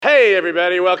Hey,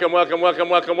 everybody. Welcome, welcome, welcome,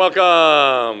 welcome,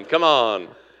 welcome. Come on.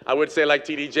 I would say like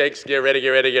T.D. Jakes, get ready, get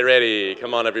ready, get ready.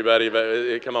 Come on, everybody.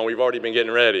 But come on, we've already been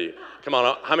getting ready. Come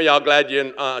on. How many of y'all glad you're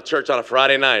in church on a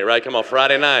Friday night, right? Come on,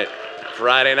 Friday night.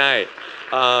 Friday night.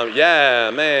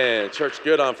 Yeah, man, church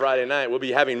good on Friday night. We'll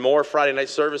be having more Friday night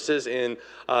services in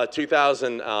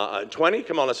 2020.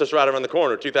 Come on, that's just right around the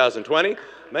corner, 2020.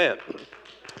 Man.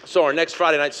 So our next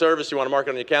Friday night service, you want to mark it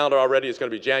on your calendar already, is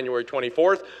going to be January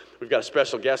 24th. We've got a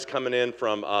special guest coming in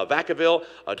from Vacaville,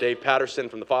 Dave Patterson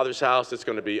from the Father's House. It's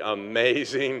going to be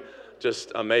amazing,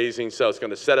 just amazing. So it's going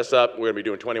to set us up. We're going to be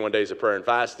doing 21 days of prayer and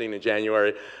fasting in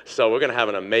January. So we're going to have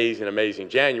an amazing, amazing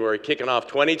January, kicking off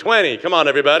 2020. Come on,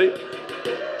 everybody.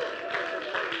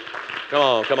 Come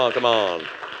on, come on, come on.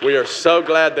 We are so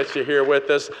glad that you're here with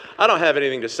us. I don't have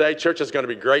anything to say. Church is going to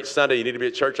be great Sunday. You need to be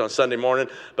at church on Sunday morning,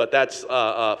 but that's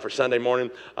for Sunday morning.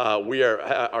 We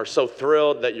are so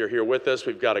thrilled that you're here with us.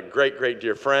 We've got a great, great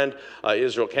dear friend.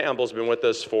 Israel Campbell's been with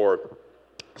us for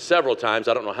several times.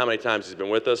 I don't know how many times he's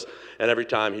been with us, and every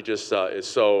time he just is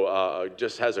so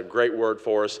just has a great word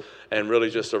for us, and really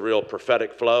just a real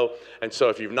prophetic flow. And so,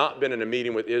 if you've not been in a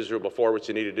meeting with Israel before, what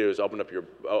you need to do is open up your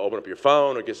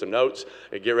phone or get some notes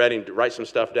and get ready and write some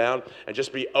stuff down, and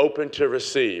just be open to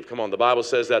receive. Come on, the Bible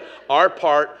says that our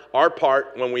part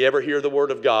when we ever hear the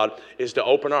word of God is to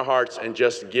open our hearts and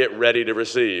just get ready to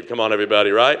receive. Come on,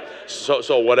 everybody, right?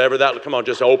 So whatever that, come on,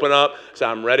 just open up. Say,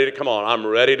 I'm ready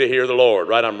to hear the Lord,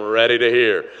 right? I'm ready to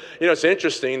hear. You know, it's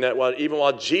interesting that even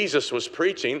while Jesus was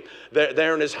preaching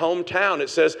there in his hometown, it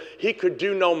says he could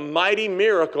do no mighty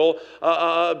miracle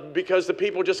because the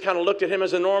people just kind of looked at him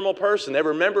as a normal person. They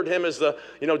remembered him as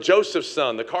Joseph's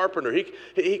son, the carpenter.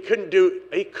 He couldn't do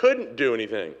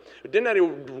anything. It didn't that he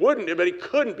wouldn't, but he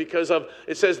couldn't because of,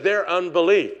 it says, their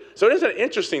unbelief. So isn't it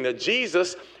interesting that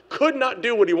Jesus could not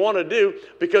do what he wanted to do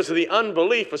because of the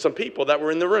unbelief of some people that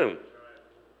were in the room?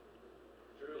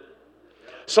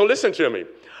 So listen to me.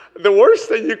 The worst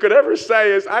thing you could ever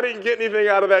say is, I didn't get anything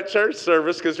out of that church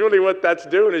service, because really what that's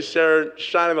doing is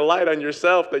shining the light on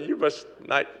yourself that you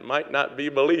might not be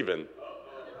believing.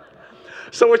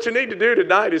 So what you need to do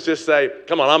tonight is just say,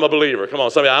 come on, I'm a believer. Come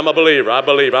on, somebody, I'm a believer. I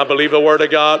believe the word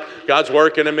of God. God's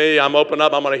working in me. I'm open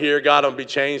up. I'm going to hear God. I'm going to be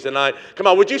changed tonight. Come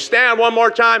on, would you stand one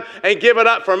more time and give it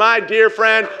up for my dear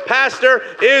friend, Pastor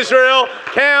Israel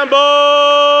Campbell.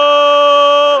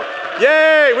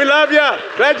 Yay, we love you.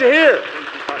 Glad you're here.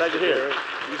 Glad you're here.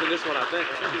 Using this one, I think.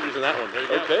 You're using that one. There you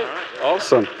go. Okay. All right.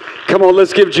 Awesome. Come on,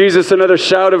 let's give Jesus another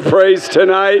shout of praise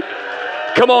tonight.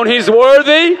 Come on, he's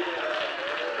worthy.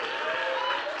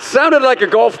 Sounded like a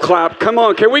golf clap. Come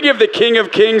on, can we give the King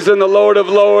of Kings and the Lord of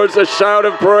Lords a shout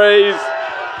of praise?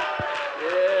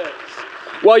 Yes.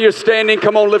 While you're standing,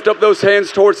 come on, lift up those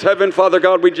hands towards heaven. Father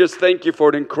God, we just thank you for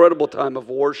an incredible time of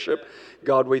worship.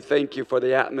 God, we thank you for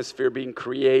the atmosphere being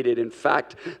created. In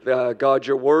fact, God,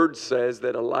 your word says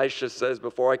that Elisha says,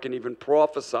 before I can even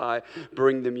prophesy,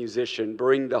 bring the musician,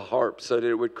 bring the harp, so that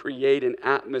it would create an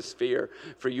atmosphere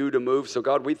for you to move. So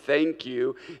God, we thank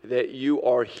you that you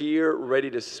are here ready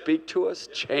to speak to us,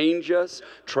 change us,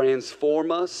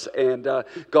 transform us. And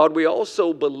God, we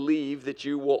also believe that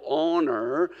you will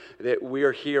honor that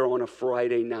we're here on a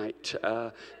Friday night.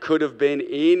 Could have been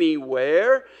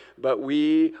anywhere, but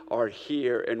we are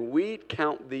here, and we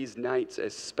count these nights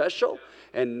as special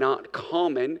and not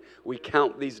common. We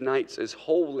count these nights as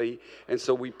holy, and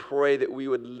so we pray that we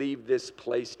would leave this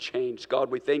place changed.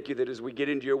 God, we thank you that as we get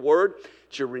into your word,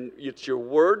 it's your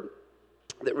word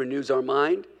that renews our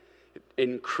mind. It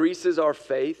increases our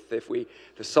faith. The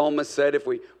psalmist said, if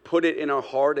we put it in our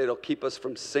heart, it'll keep us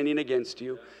from sinning against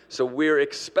you. So we're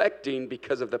expecting,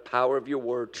 because of the power of your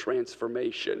word,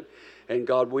 transformation. And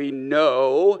God, we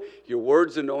know your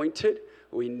word's anointed.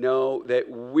 We know that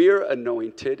we're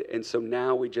anointed. And so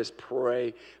now we just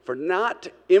pray for not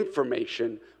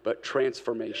information, but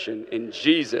transformation in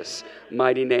Jesus'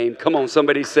 mighty name. Come on,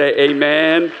 somebody say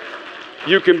amen.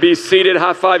 You can be seated.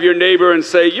 High five your neighbor and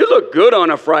say, you look good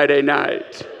on a Friday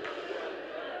night.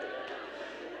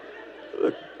 You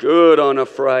look good on a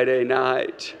Friday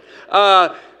night.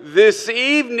 This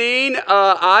evening,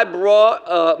 I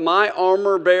brought my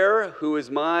armor bearer, who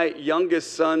is my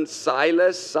youngest son,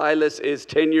 Silas. Silas is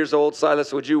 10 years old.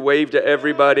 Silas, would you wave to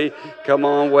everybody? Come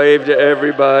on, wave to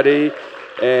everybody.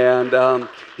 And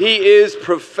He is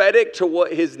prophetic to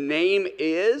what his name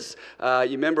is.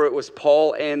 You remember it was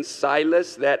Paul and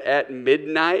Silas that at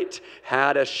midnight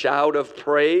had a shout of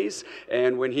praise.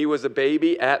 And when he was a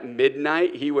baby at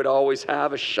midnight, he would always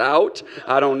have a shout.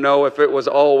 I don't know if it was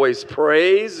always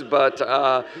praise, but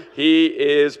he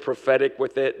is prophetic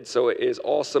with it. So it is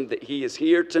awesome that he is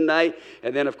here tonight.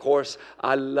 And then, of course,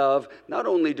 not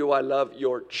only do I love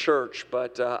your church,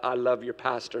 but I love your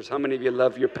pastors. How many of you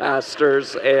love your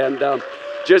pastors? And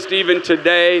just even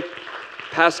today,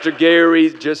 Pastor Gary,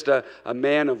 just a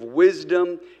man of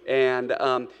wisdom and,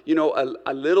 a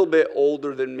little bit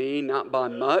older than me, not by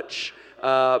much,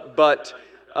 but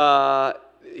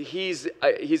he's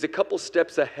a couple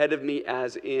steps ahead of me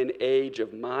as in age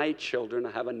of my children.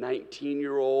 I have a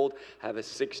 19-year-old, I have a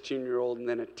 16-year-old, and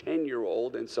then a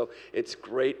 10-year-old, and so it's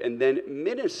great. And then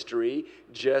ministry,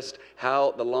 just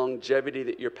how the longevity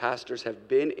that your pastors have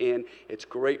been in, it's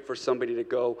great for somebody to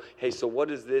go, hey, so what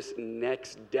does this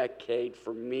next decade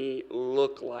for me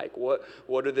look like? What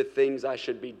are the things I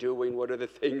should be doing? What are the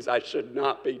things I should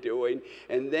not be doing?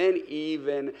 And then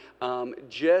even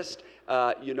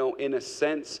in a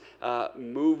sense,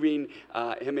 moving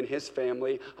him and his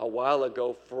family a while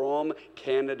ago from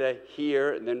Canada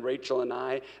here, and then Rachel and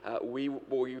I, we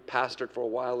pastored for a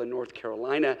while in North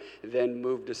Carolina, then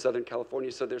moved to Southern California.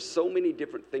 So there's so many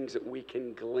different things that we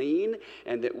can glean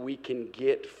and that we can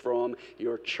get from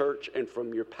your church and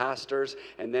from your pastors.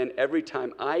 And then every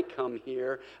time I come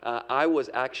here, I was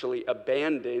actually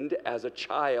abandoned as a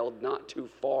child not too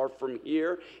far from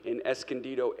here in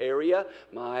Escondido area.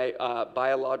 My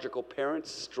biological parents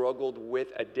struggled with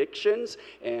addictions,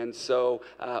 and so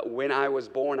when I was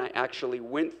born, I actually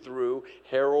went through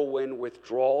heroin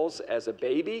withdrawals as a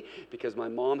baby because my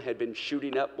mom had been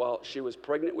shooting up while she was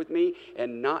pregnant with me,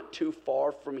 and not too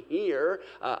far from here,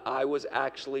 I was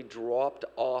actually dropped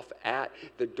off at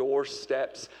the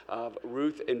doorsteps of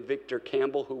Ruth and Victor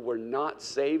Campbell, who were not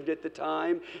saved at the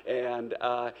time, and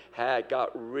I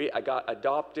got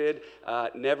adopted,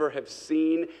 never have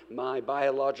seen my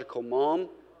biological mom.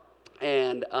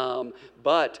 And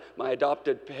but my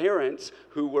adopted parents,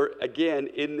 who were again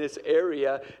in this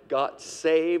area, got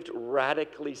saved,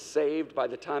 radically saved by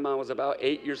the time I was about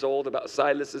 8 years old, about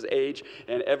Silas's age.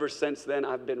 And ever since then,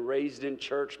 I've been raised in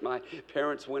church. My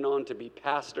parents went on to be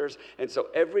pastors. And so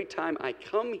every time I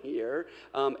come here,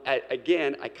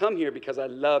 I come here because I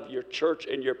love your church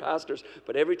and your pastors.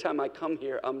 But every time I come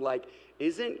here, I'm like,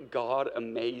 isn't God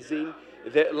amazing?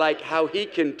 That, like, how he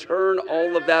can turn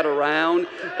all of that around.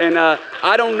 And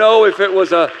I don't know if it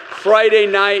was a Friday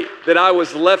night that I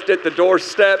was left at the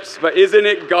doorsteps, but isn't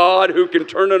it God who can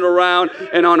turn it around?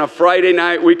 And on a Friday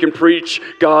night, we can preach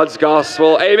God's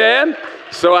gospel. Amen?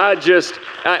 So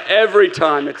every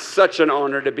time, it's such an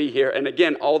honor to be here. And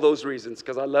again, all those reasons,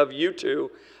 because I love you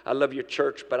too. I love your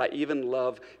church, but I even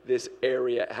love this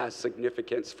area. It has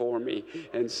significance for me.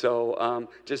 And so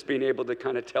just being able to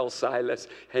kind of tell Silas,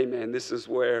 hey, man, this is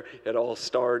where it all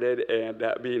started, and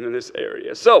being in this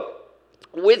area. So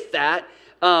with that,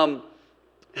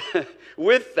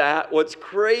 what's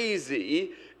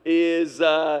crazy is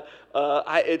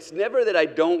it's never that I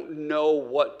don't know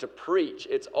what to preach.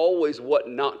 It's always what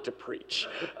not to preach,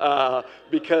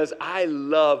 because I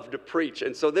love to preach.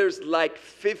 And so there's like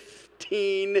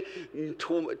 20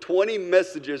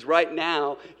 messages right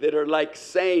now that are like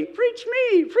saying, preach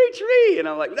me. And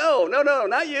I'm like, no,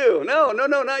 not you. No,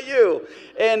 not you.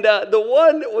 And the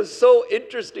one that was so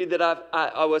interesting that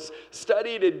I was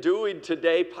studying and doing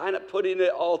today, kind of putting it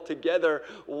all together,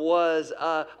 was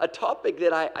a topic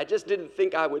that I just didn't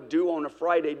think I would do on a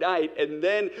Friday night. And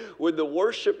then when the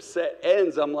worship set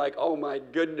ends, I'm like, oh my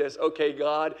goodness, okay,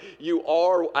 God, you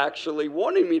are actually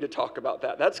wanting me to talk about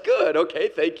that. That's good. Okay,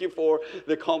 thank you for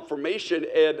the confirmation.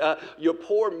 And your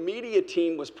poor media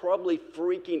team was probably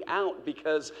freaking out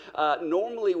because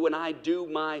normally when I do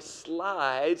my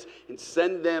slides and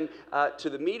send them to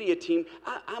the media team,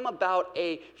 I'm about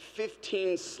a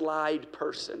 15 slide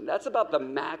person. That's about the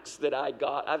max that I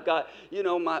got. I've got,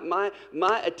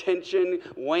 my attention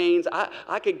wanes.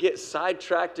 I could get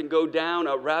sidetracked and go down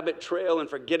a rabbit trail and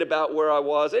forget about where I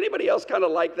was. Anybody else kind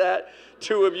of like that?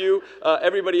 Two of you.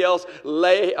 Everybody else,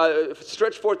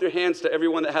 stretch forth your hands to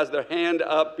everyone that has their hand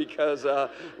up, because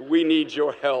we need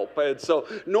your help. And so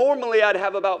normally I'd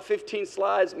have about 15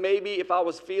 slides. Maybe if I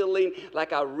was feeling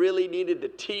like I really needed to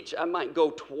teach, I might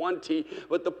go 20.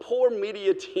 But the poor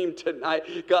media team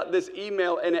tonight got this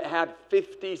email, and it had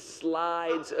 50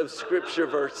 slides of scripture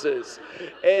verses.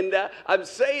 And I'm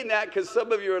saying that because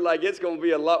some of you are like, it's going to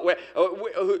be a lot.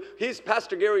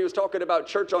 Pastor Gary was talking about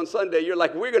church on Sunday. You're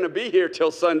like, we're going to be here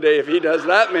till Sunday if he does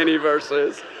that many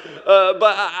verses.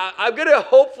 But I'm going to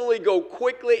hopefully go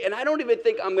quickly, and I don't even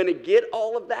think I'm going to get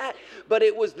all of that, but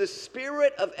it was the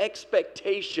spirit of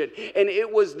expectation, and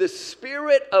it was the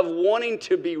spirit of wanting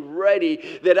to be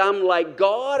ready that I'm like,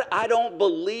 God, I don't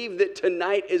believe that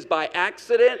tonight is by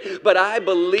accident, but I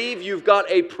believe you've got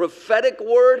a prophetic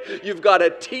word, you've got a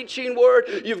teaching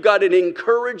word, you've got an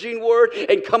encouraging word,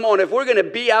 and come on, if we're going to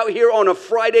be out here on a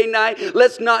Friday night,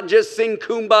 let's not just sing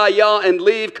Kumbaya and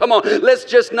leave. Come on, let's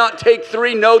just not take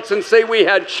 3 notes and say we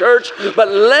had church, but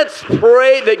let's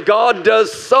pray that God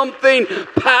does something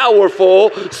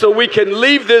powerful so we can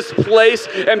leave this place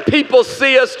and people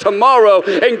see us tomorrow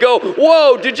and go,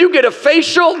 whoa, did you get a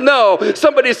facial? No.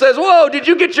 Somebody says, whoa, did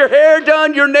you get your hair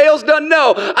done, your nails done?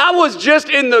 No. I was just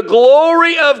in the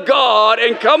glory of God,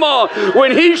 and come on,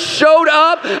 when he showed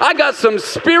up, I got some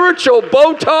spiritual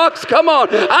Botox. Come on,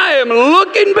 I am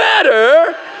looking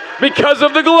better because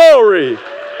of the glory.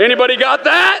 Anybody got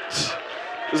that?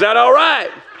 Is that all right?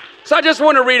 So I just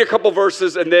want to read a couple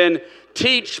verses and then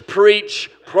teach,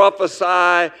 preach,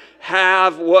 prophesy,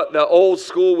 have what the old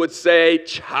school would say,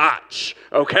 church.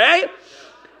 Okay?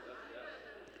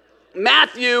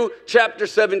 Matthew chapter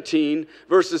 17,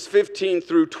 verses 15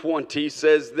 through 20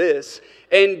 says this,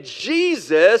 and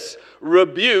Jesus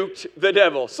rebuked the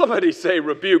devil. Somebody say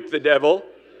rebuke the devil.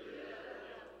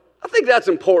 I think that's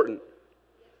important.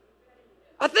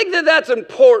 I think that that's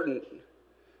important,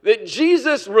 that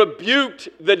Jesus rebuked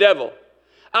the devil.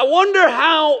 I wonder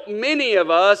how many of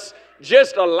us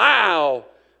just allow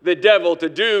the devil to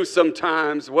do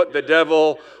sometimes what the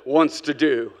devil wants to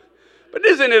do. But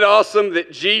isn't it awesome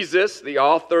that Jesus, the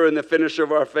author and the finisher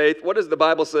of our faith, what does the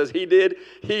Bible says he did?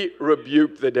 He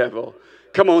rebuked the devil.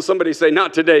 Come on, somebody say,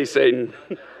 not today, Satan.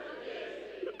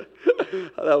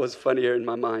 That was funnier in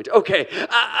my mind. Okay,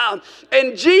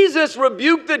 and Jesus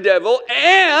rebuked the devil,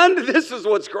 and this is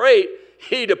what's great,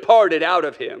 he departed out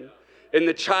of him, and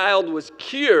the child was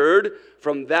cured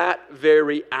from that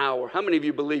very hour. How many of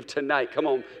you believe tonight, come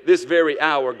on, this very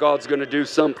hour, God's going to do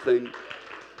something?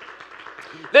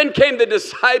 Then came the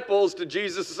disciples to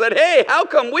Jesus and said, hey, how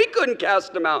come we couldn't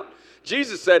cast him out?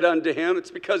 Jesus said unto him,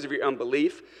 it's because of your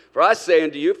unbelief. For I say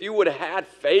unto you, if you would have had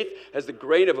faith as the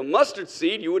grain of a mustard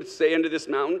seed, you would say unto this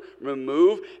mountain,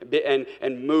 remove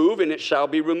and move, and it shall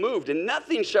be removed. And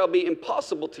nothing shall be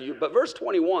impossible to you. But verse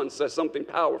 21 says something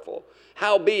powerful.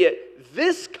 Howbeit,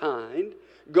 this kind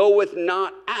goeth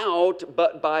not out,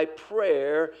 but by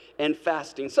prayer and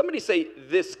fasting. Somebody say,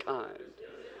 this kind.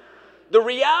 The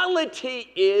reality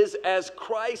is, as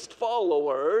Christ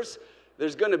followers,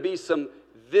 there's going to be some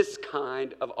this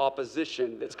kind of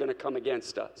opposition that's going to come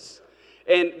against us.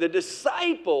 And the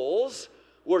disciples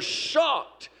were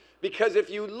shocked because if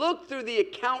you look through the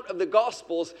account of the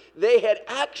Gospels, they had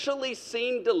actually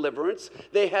seen deliverance,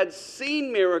 they had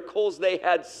seen miracles, they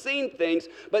had seen things,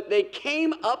 but they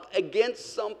came up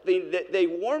against something that they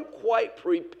weren't quite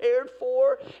prepared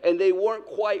for, and they weren't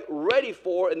quite ready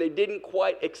for, and they didn't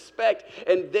quite expect,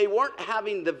 and they weren't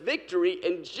having the victory.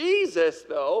 And Jesus,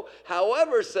 though,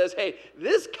 however, says, hey,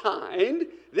 this kind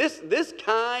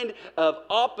of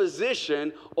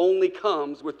opposition only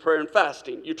comes with prayer and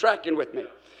fasting. You tracking with me?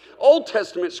 Old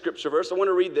Testament scripture verse, I want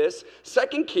to read this.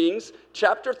 2 Kings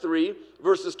chapter 3,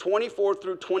 verses 24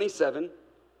 through 27.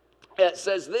 It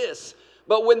says this,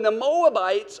 but when the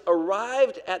Moabites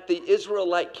arrived at the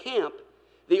Israelite camp,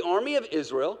 the army of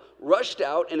Israel rushed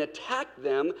out and attacked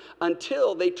them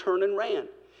until they turned and ran.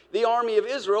 The army of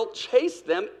Israel chased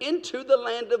them into the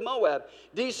land of Moab,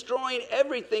 destroying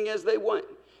everything as they went.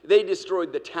 They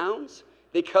destroyed the towns.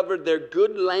 They covered their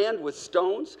good land with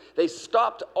stones. They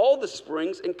stopped all the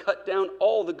springs and cut down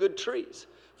all the good trees.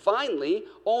 Finally,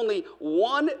 only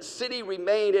one city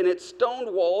remained and its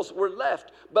stone walls were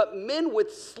left. But men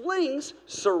with slings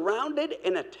surrounded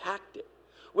and attacked it.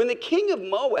 When the king of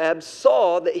Moab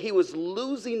saw that he was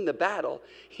losing the battle,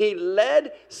 he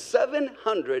led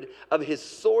 700 of his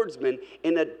swordsmen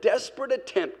in a desperate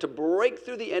attempt to break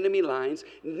through the enemy lines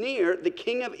near the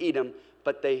king of Edom,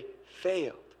 but they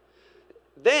failed.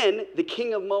 Then the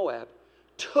king of Moab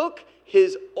took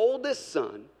his oldest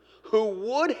son, who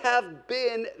would have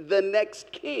been the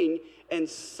next king, and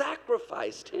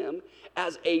sacrificed him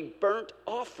as a burnt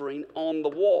offering on the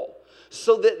wall,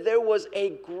 so that there was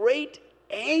a great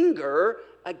anger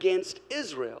against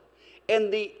Israel.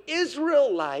 And the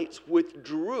Israelites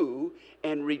withdrew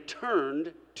and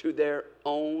returned to their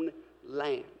own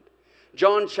land.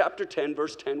 John chapter 10,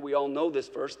 verse 10, we all know this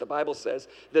verse. The Bible says,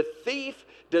 the thief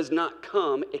does not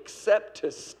come except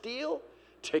to steal,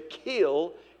 to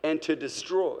kill, and to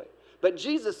destroy. But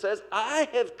Jesus says, I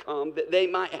have come that they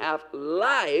might have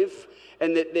life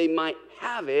and that they might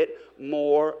have it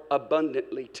more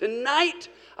abundantly. Tonight,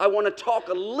 I want to talk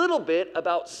a little bit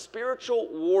about spiritual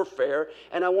warfare,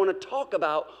 and I want to talk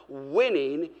about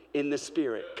winning in the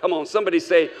Spirit. Come on, somebody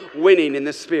say winning in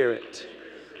the Spirit.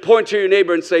 Point to your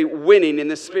neighbor and say winning in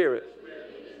the Spirit.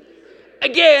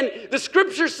 Again, the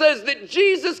scripture says that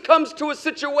Jesus comes to a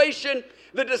situation.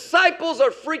 The disciples are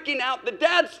freaking out. The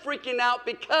dad's freaking out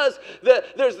because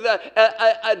there's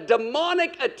a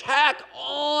demonic attack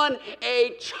on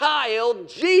a child.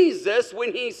 Jesus,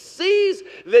 when he sees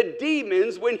the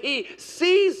demons, when he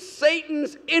sees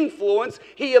Satan's influence,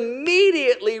 he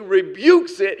immediately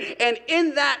rebukes it. And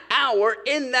in that hour,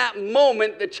 in that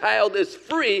moment, the child is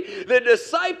free. The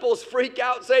disciples freak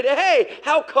out, say, hey,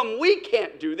 how come we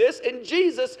can't do this? And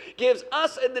Jesus gives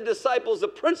us and the disciples a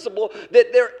principle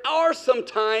that there are some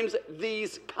times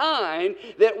these kind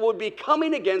that would be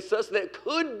coming against us that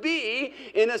could be,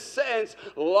 in a sense,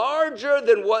 larger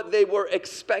than what they were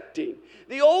expecting.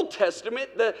 The Old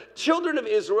Testament, the children of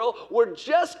Israel were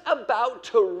just about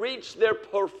to reach their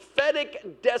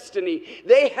prophetic destiny.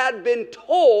 They had been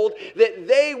told that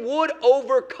they would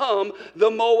overcome the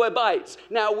Moabites.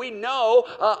 Now we know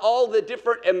all the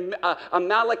different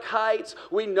Amalekites.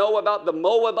 We know about the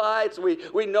Moabites.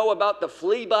 We know about the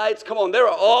Fleabites. Come on, there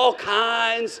are all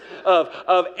kinds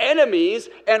of enemies.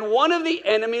 And one of the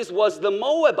enemies was the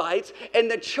Moabites.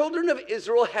 And the children of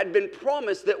Israel had been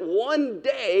promised that one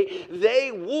day they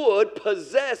would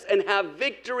possess and have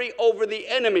victory over the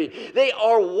enemy. They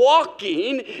are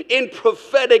walking in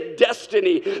prophetic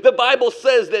destiny. The Bible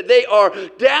says that they are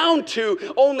down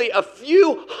to only a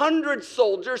few hundred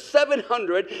soldiers,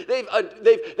 700.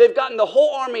 They've gotten the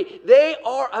whole army. They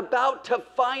are about to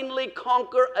finally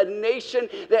conquer a nation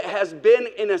that has been,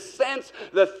 in a sense,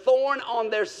 the thorn on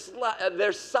their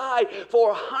side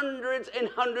for hundreds and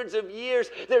hundreds of years.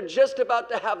 They're just about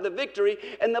to have the victory.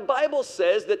 And the Bible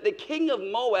says that the king of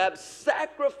Moab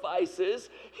sacrifices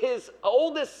his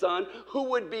oldest son, who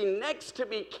would be next to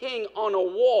be king, on a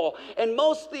wall. And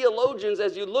most theologians,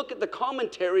 as you look at the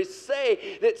commentaries,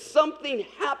 say that something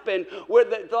happened where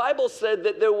the Bible said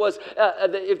that there was,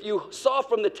 if you saw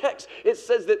from the text, it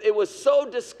says that it was so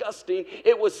disgusting,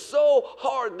 it was so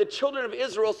hard, the children of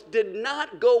Israel did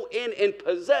not go in and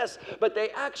possess, but they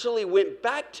actually went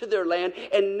back to their land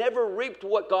and never reaped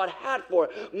what God had for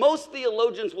it. Most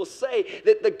theologians will say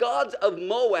that the gods of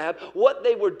Moab, what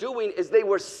they were doing is they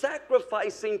were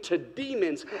sacrificing to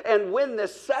demons. And when the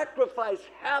sacrifice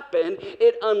happened,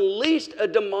 it unleashed a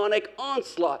demonic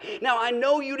onslaught. Now, I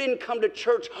know you didn't come to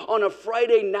church on a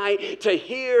Friday night to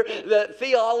hear the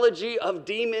theology of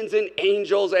demons and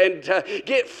angels and to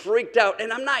get freaked out.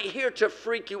 And I'm not here to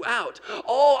freak you out.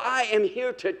 All I am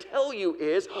here to tell you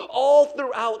is all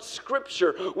throughout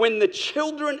Scripture, when the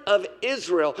children of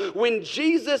Israel, when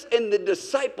Jesus and the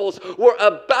disciples were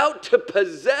about to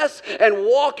possess and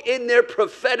walk in their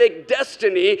prophetic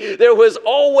destiny, there was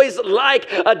always like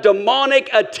a demonic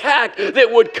attack that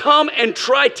would come and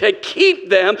try to keep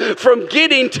them from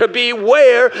getting to be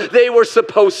where they were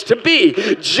supposed to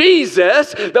be.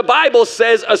 Jesus, the Bible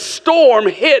says, a storm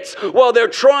hits while they're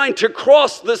trying to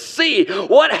cross the sea.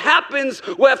 What happens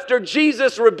after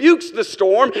Jesus rebukes the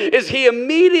storm is he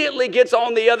immediately gets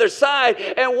on the other side,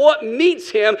 and what meets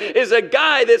him is a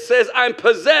guy that says, I'm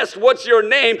possessed. What's your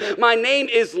name? My name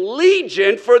is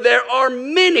Legion, for there are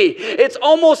many. It's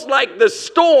almost like the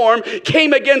storm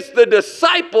came against the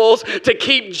disciples to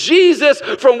keep Jesus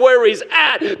from where he's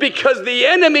at, because the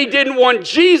enemy didn't want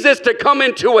Jesus to come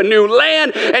into a new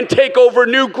land and take over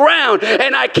new ground.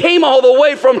 And I came all the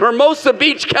way from Hermosa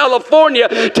Beach, California,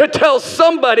 to tell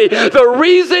somebody the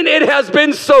reason it has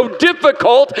been so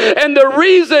difficult and the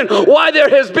reason why there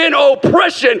has been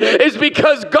oppression is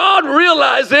because God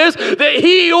realizes that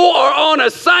you are on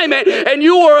assignment and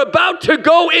you are about to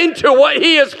go into what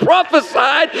he has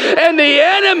prophesied, and the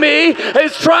enemy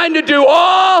is trying to do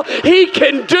all he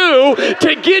can do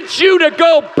to get you to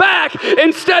go back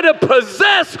instead of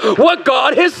possess what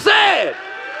God has said.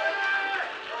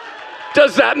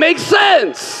 Does that make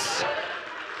sense?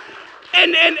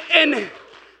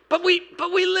 But we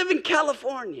live in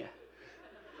California.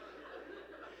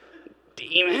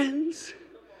 Demons,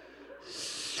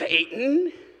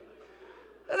 Satan.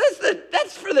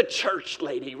 That's for the church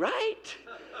lady, right?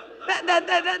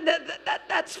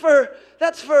 That's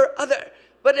for other.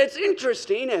 But it's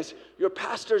interesting, as your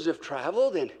pastors have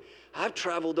traveled, and I've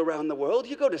traveled around the world.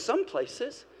 You go to some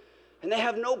places, and they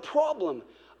have no problem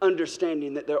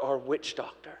understanding that there are witch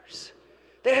doctors.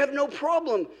 They have no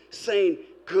problem saying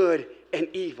good and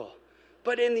evil.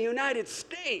 But in the United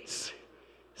States,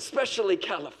 especially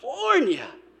California,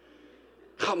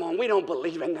 Come on, we don't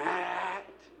believe in that.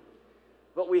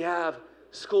 But we have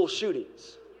school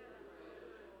shootings.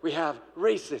 We have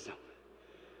racism.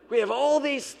 We have all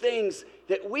these things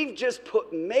that we've just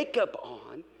put makeup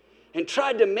on and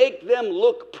tried to make them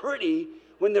look pretty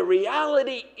when the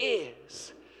reality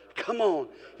is, come on,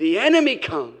 the enemy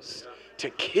comes to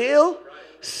kill,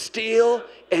 steal,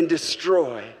 and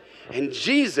destroy. And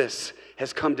Jesus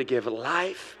has come to give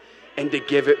life and to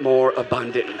give it more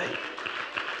abundantly.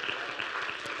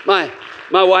 My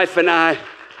wife and I,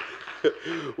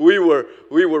 we were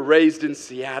raised in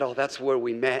Seattle. That's where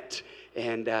we met.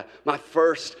 And my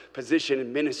first position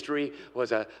in ministry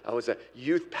was I was a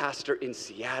youth pastor in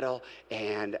Seattle,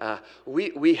 and we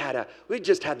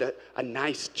just had a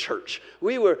nice church.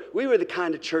 We were the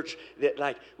kind of church that,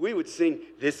 like, we would sing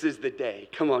 "This Is the Day."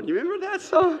 Come on, you remember that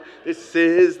song? This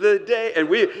is the day, and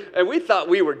we thought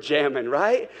we were jamming,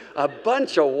 right? A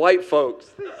bunch of white folks.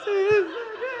 This is the day.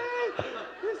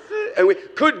 And we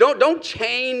don't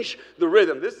change the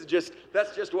rhythm.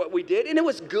 That's just what we did, and it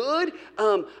was good.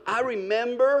 I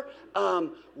remember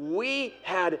we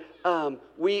had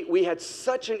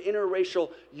such an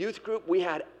interracial youth group. We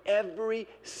had every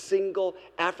single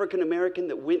African American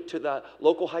that went to the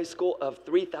local high school of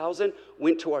 3,000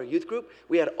 went to our youth group.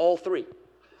 We had all three.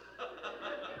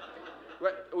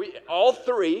 All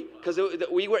three, because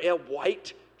we were a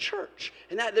white church.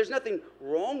 And there's nothing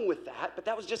wrong with that, but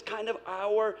that was just kind of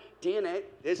our DNA.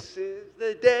 This is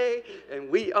the day,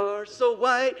 and we are so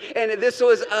white. And this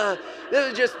was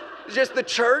just the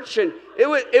church, and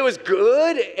it was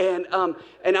good.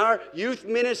 And our youth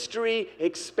ministry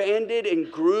expanded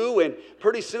and grew, and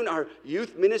pretty soon our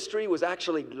youth ministry was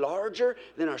actually larger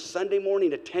than our Sunday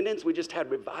morning attendance. We just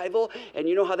had revival, and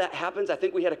you know how that happens. I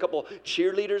think we had a couple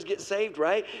cheerleaders get saved,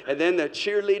 right? And then the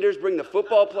cheerleaders bring the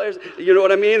football players. You know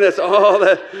what I mean? That's all.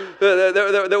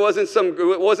 There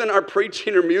wasn't our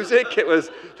preaching or music. It was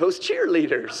those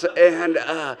cheerleaders,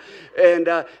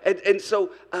 and so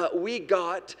we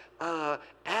got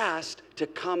asked to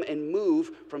come and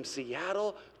move from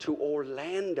Seattle to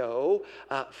Orlando,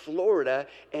 Florida,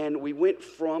 and we went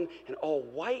from an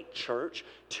all-white church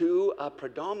to a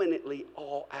predominantly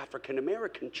all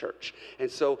African-American church.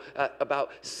 And so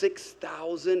about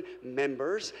 6,000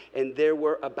 members, and there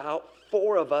were about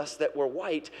 4 of us that were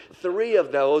white. 3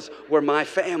 of those were my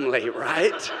family,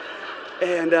 right?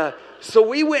 And so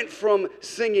we went from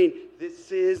singing,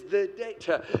 "This is the day,"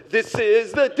 to "This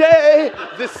is the day,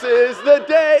 this is the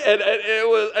day," and it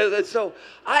was. And so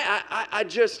I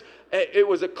just, it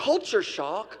was a culture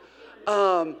shock,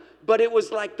 but it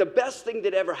was like the best thing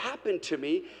that ever happened to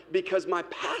me, because my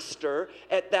pastor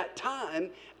at that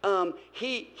time,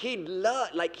 he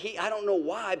loved, I don't know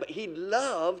why, but he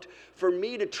loved for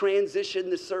me to transition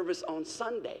the service on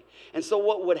Sunday. And so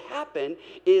what would happen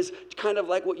is kind of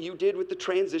like what you did with the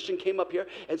transition, came up here,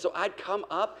 and so I'd come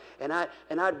up and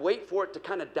I'd wait for it to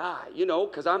kind of die, you know,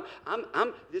 because I'm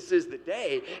this is the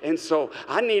day, and so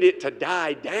I need it to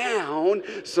die down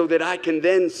so that I can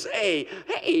then say,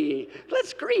 "Hey,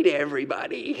 let's greet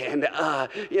everybody," and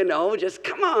you know, just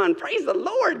come on, praise the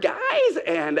Lord, guys,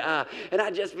 and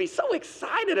I'd just be so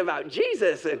excited about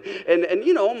Jesus, and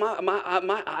you know,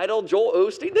 my idol Joel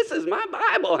Osteen, this is my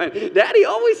Bible, and Daddy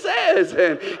always says,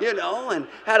 and you know, and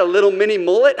had a little mini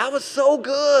mullet. I was so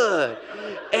good,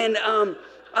 and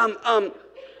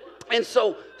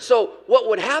so what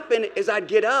would happen is I'd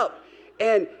get up,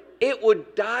 and it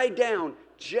would die down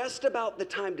just about the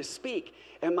time to speak,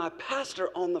 and my pastor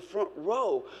on the front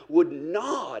row would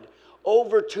nod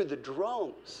over to the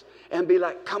drums and be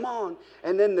like, "Come on."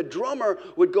 And then the drummer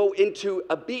would go into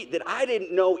a beat that I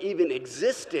didn't know even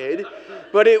existed,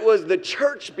 but it was the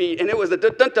church beat, and it was the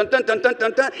dun dun dun dun dun dun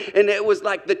dun dun, and it was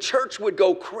like the church would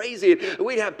go crazy, and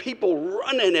we'd have people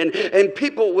running, and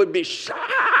people would be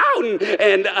shouting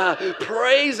and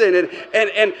praising,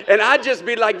 and I'd just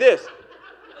be like this.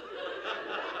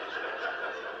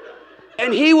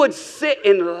 And he would sit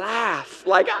and laugh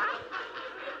like,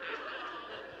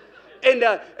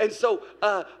 And so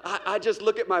I just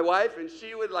look at my wife, and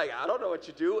she would like, "I don't know what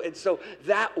you do." And so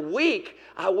that week,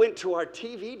 I went to our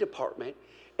TV department,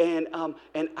 and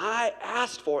I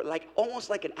asked for it, like almost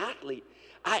like an athlete.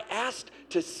 I asked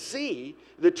to see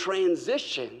the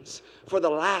transitions for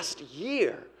the last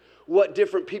year, what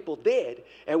different people did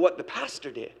and what the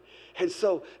pastor did. And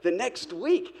so the next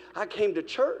week, I came to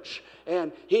church,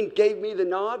 and he gave me the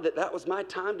nod that was my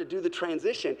time to do the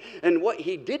transition. And what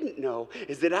he didn't know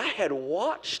is that I had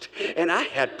watched and I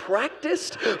had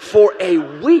practiced for a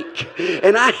week.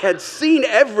 And I had seen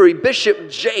every Bishop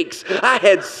Jakes. I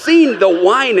had seen the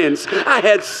Winans. I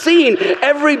had seen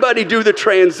everybody do the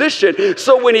transition.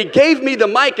 So when he gave me the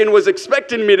mic and was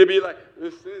expecting me to be like,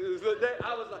 This is the day.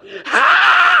 I was like,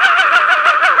 ah!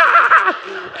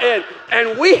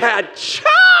 And we had church.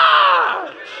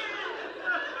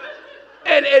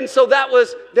 And so that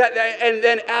was that. And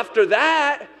then after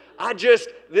that, I just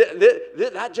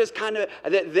that just kind of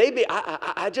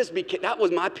I just became, that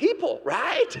was my people,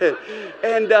 right?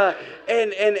 And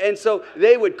so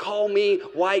they would call me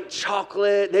white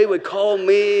chocolate. They would call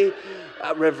me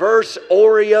reverse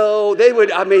Oreo. They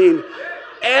would, I mean,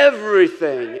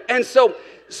 everything. And so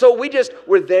we just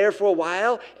were there for a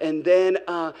while, and then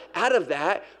out of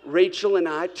that, Rachel and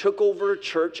I took over a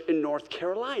church in North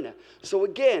Carolina. So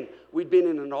again, we'd been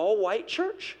in an all-white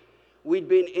church. We'd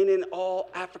been in an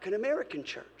all-African-American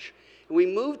church. And we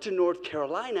moved to North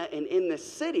Carolina, and in the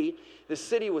city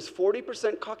was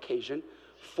 40% Caucasian,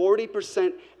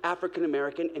 40%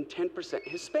 African-American, and 10%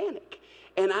 Hispanic.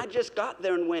 And I just got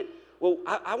there and went, well,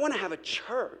 I want to have a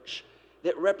church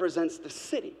that represents the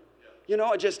city. You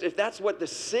know, just if that's what the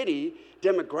city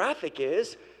demographic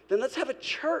is, then let's have a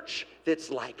church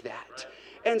that's like that.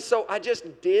 And so I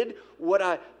just did what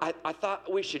I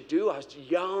thought we should do. I was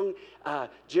young,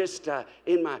 just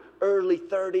in my early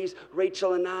 30s.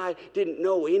 Rachel and I didn't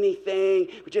know anything.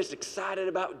 We were just excited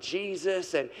about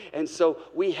Jesus. And so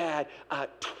we had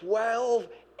 12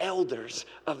 elders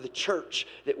of the church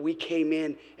that we came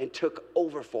in and took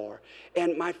over for.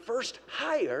 And my first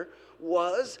hire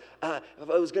was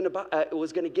was going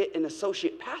to get an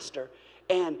associate pastor.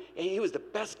 And he was the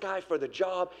best guy for the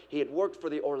job. He had worked for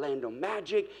the Orlando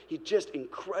Magic. He's just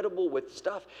incredible with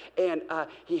stuff. And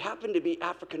he happened to be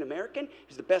African-American.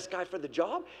 He's the best guy for the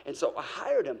job. And so I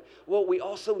hired him. Well, we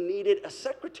also needed a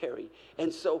secretary.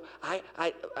 And so I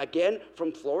again,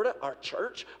 from Florida, our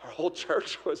whole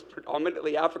church was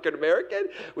predominantly African-American.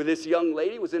 With this young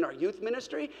lady was in our youth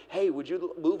ministry. Hey, would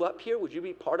you move up here? Would you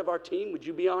be part of our team? Would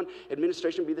you be on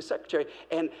administration, be the secretary?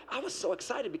 And I was so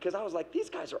excited because I was like, these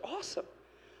guys are awesome.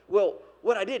 Well,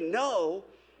 what I didn't know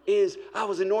is I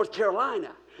was in North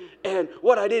Carolina. And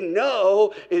what I didn't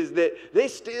know is that they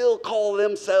still call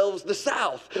themselves the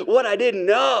South. What I didn't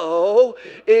know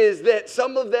is that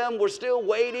some of them were still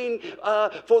waiting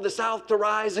for the South to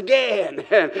rise again.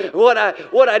 And what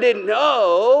I didn't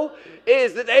know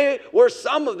is that they were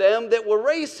some of them that were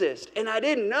racist. And I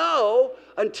didn't know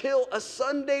until a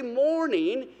Sunday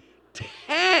morning,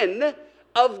 10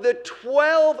 of the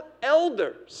 12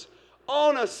 elders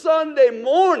on a Sunday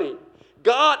morning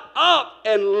got up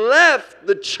and left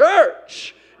the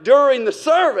church during the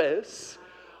service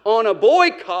on a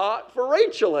boycott for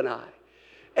Rachel and I.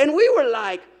 And we were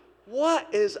like, what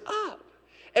is up?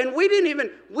 And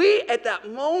we at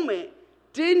that moment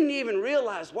didn't even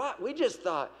realize why. We just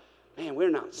thought, man, we're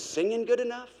not singing good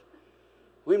enough.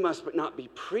 We must not be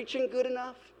preaching good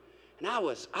enough. And I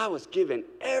was giving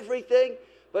everything.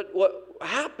 But what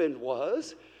happened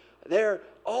was their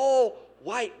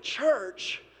all-white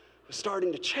church was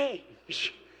starting to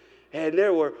change. And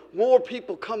there were more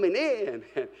people coming in.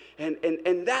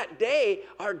 And that day,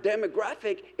 our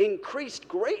demographic increased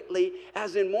greatly,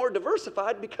 as in more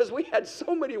diversified, because we had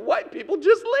so many white people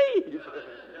just leave.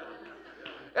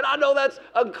 And I know that's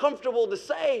uncomfortable to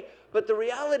say, but the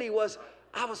reality was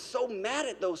I was so mad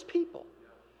at those people.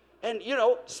 And, you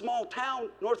know, small town,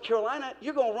 North Carolina,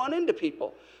 you're going to run into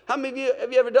people. How many of you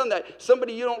have you ever done that?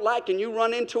 Somebody you don't like and you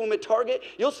run into them at Target,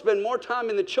 you'll spend more time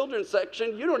in the children's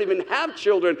section. You don't even have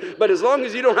children, but as long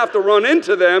as you don't have to run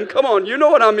into them, come on, you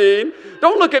know what I mean.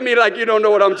 Don't look at me like you don't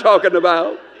know what I'm talking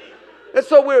about. And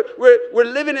so we're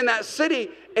living in that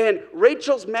city, and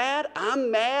Rachel's mad, I'm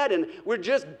mad, and we're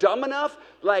just dumb enough.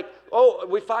 Like,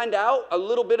 we find out a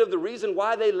little bit of the reason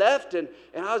why they left, and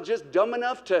I was just dumb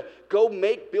enough to go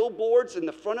make billboards in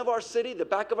the front of our city, the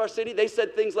back of our city. They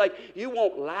said things like, you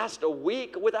won't last a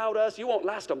week without us. You won't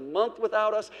last a month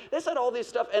without us. They said all this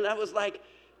stuff, and I was like,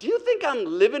 do you think I'm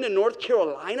living in North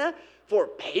Carolina for a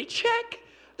paycheck?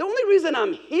 The only reason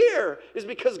I'm here is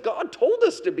because God told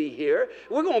us to be here.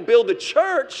 We're going to build a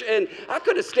church, and I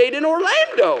could have stayed in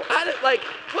Orlando.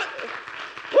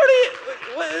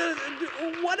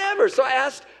 Whatever. So I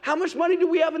asked, how much money do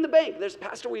we have in the bank? There's,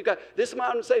 Pastor, we've got this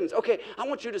amount in savings. Okay, I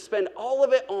want you to spend all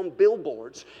of it on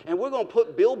billboards, and we're going to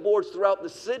put billboards throughout the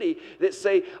city that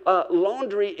say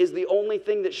laundry is the only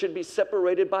thing that should be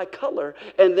separated by color,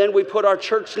 and then we put our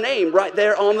church name right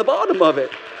there on the bottom of it.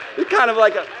 It's kind of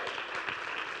like a...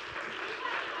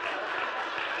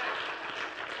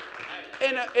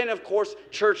 And of course,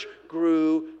 church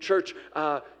grew, church,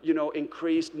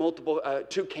 increased, multiple,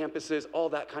 2 campuses, all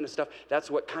that kind of stuff.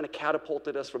 That's what kind of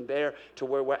catapulted us from there to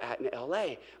where we're at in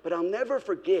LA. But I'll never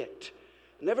forget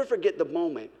the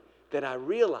moment that I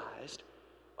realized,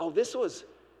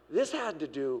 this had to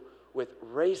do with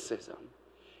racism.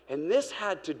 And this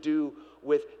had to do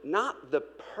with not the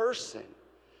person,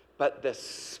 but the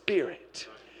spirit.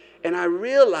 And I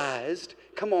realized,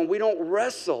 come on, we don't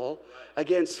wrestle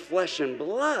against flesh and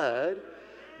blood,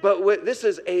 but this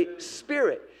is a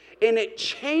spirit. And it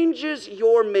changes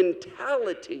your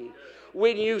mentality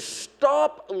when you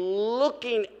stop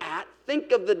looking at,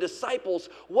 think of the disciples,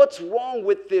 what's wrong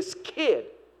with this kid?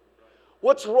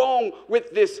 What's wrong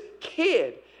with this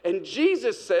kid? And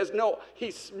Jesus says, no,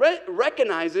 he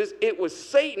recognizes it was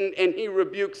Satan, and he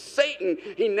rebukes Satan.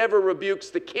 He never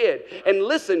rebukes the kid. And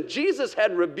listen, Jesus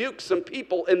had rebuked some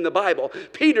people in the Bible,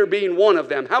 Peter being one of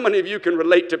them. How many of you can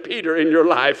relate to Peter in your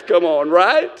life? Come on,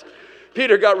 right?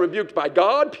 Peter got rebuked by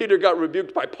God. Peter got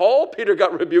rebuked by Paul. Peter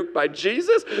got rebuked by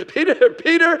Jesus.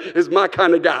 Peter is my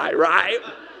kind of guy, right?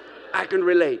 I can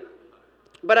relate.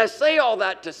 But I say all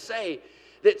that to say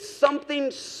that something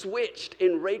switched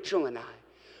in Rachel and I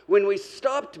when we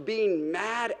stopped being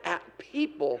mad at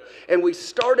people and we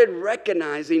started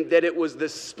recognizing that it was the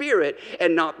spirit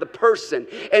and not the person.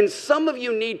 And some of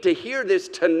you need to hear this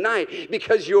tonight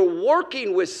because you're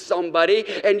working with somebody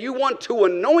and you want to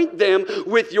anoint them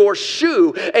with your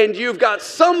shoe, and you've got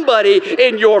somebody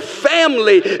in your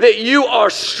family that you are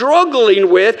struggling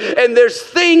with, and there's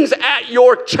things at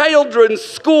your children's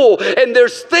school, and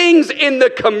there's things in the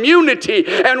community.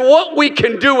 And what we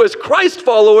can do as Christ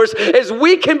followers is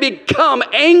we can become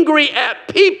angry at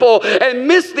people and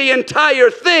miss the entire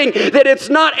thing, that it's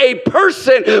not a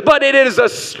person, but it is a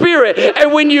spirit.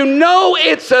 And when you know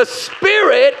it's a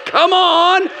spirit, come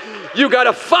on, you got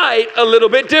to fight a little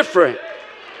bit different.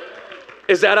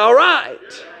 Is that all right?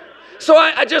 So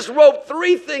I just wrote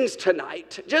 3 things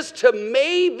tonight just to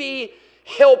maybe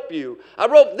help you. I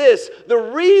wrote this: the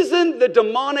reason the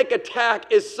demonic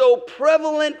attack is so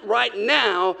prevalent right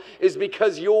now is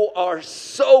because you are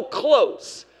so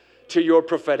close to your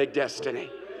prophetic destiny.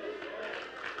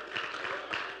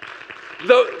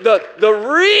 The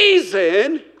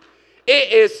reason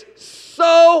it is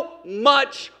so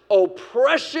much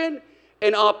oppression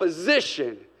and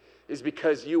opposition is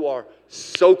because you are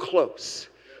so close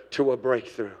to a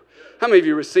breakthrough. How many of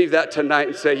you receive that tonight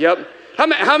and say, yep?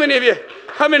 How many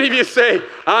of you say,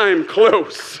 I'm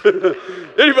close?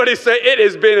 Anybody say, it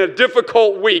has been a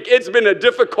difficult week. It's been a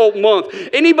difficult month.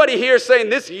 Anybody here saying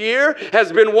this year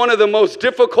has been one of the most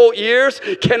difficult years?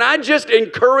 Can I just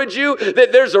encourage you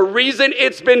that there's a reason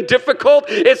it's been difficult?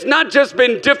 It's not just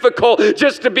been difficult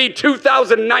just to be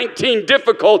 2019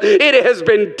 difficult. It has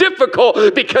been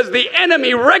difficult because the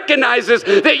enemy recognizes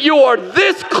that you are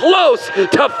this close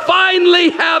to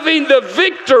finally having the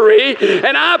victory.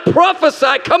 And I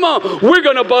prophesy, come on, we're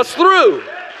going to bust through.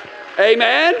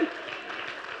 Amen.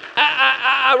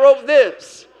 I wrote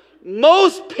this: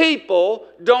 most people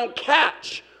don't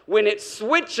catch when it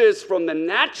switches from the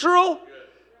natural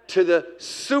to the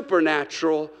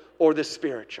supernatural or the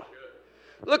spiritual.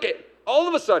 Look at, all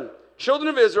of a sudden, children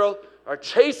of Israel are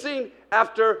chasing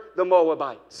after the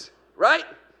Moabites, right?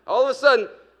 All of a sudden,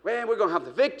 man, we're going to have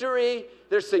the victory.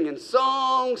 They're singing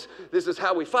songs. This is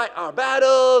how we fight our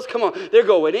battles. Come on. They're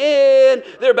going in.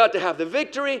 They're about to have the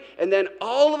victory. And then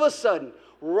all of a sudden,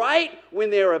 right when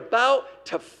they're about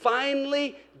to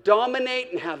finally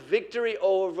dominate and have victory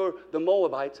over the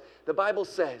Moabites, the Bible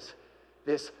says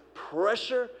this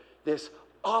pressure, this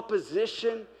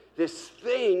opposition, this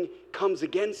thing comes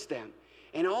against them.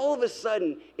 And all of a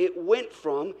sudden, it went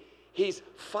from he's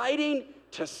fighting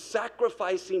to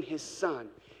sacrificing his son.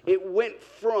 It went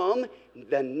from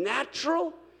the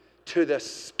natural to the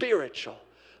spiritual,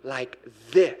 like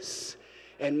this.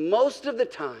 And most of the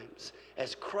times,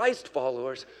 as Christ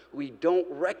followers, we don't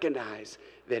recognize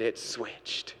that it's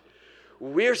switched.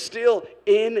 We're still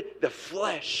in the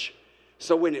flesh.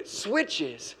 So when it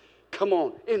switches, come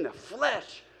on, in the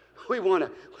flesh, we want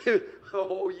to,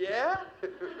 oh yeah?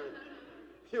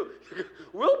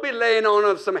 We'll be laying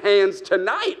on some hands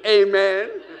tonight, amen.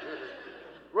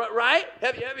 Right?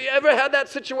 Have you ever had that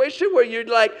situation where you're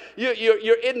like,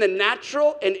 you're in the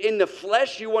natural and in the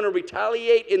flesh, you want to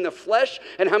retaliate in the flesh?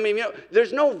 And how many of you know,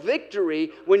 there's no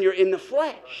victory when you're in the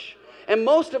flesh. And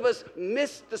most of us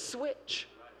miss the switch.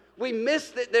 We miss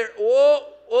that there,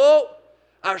 whoa,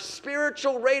 our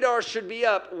spiritual radar should be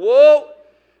up. Whoa,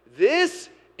 this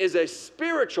is a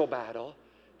spiritual battle.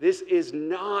 This is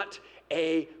not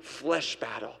a flesh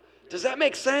battle. Does that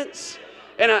make sense?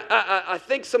 And I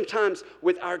think sometimes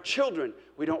with our children,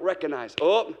 we don't recognize,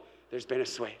 oh, there's been a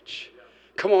switch.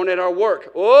 Come on, at our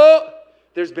work, oh,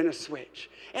 there's been a switch.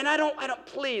 And I don't,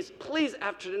 please,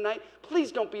 after tonight,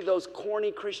 please don't be those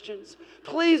corny Christians.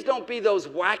 Please don't be those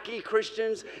wacky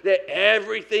Christians that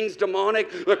everything's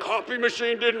demonic. The copy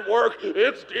machine didn't work.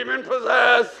 It's demon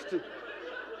possessed.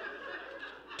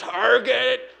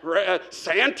 Target,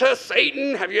 Santa,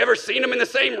 Satan. Have you ever seen them in the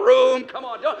same room? Come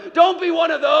on, don't be one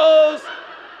of those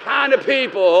kind of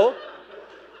people.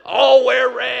 All wear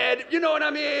red. You know what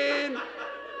I mean?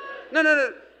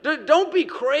 No. Don't be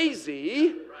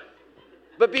crazy,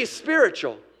 but be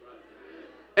spiritual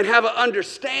and have an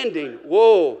understanding.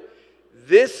 Whoa,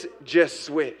 this just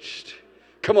switched.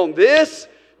 Come on, this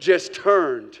just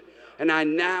turned. And I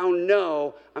now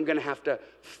know I'm going to have to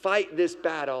fight this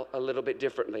battle a little bit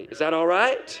differently. Is that all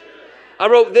right? I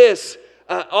wrote this.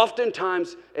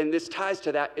 Oftentimes, and this ties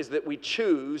to that, is that we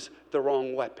choose the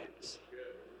wrong weapons.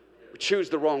 We choose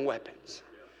the wrong weapons.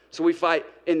 So we fight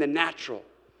in the natural.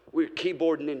 We're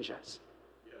keyboard ninjas,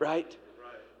 right?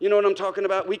 You know what I'm talking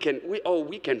about? We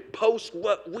can post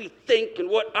what we think and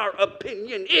what our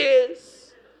opinion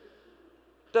is.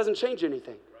 Doesn't change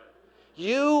anything.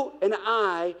 You and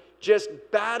I just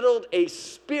battled a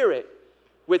spirit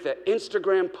with an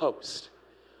Instagram post.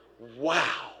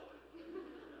 Wow.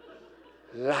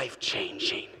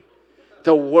 Life-changing.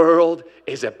 The world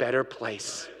is a better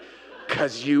place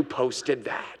because you posted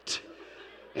that.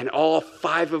 And all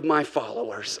 5 of my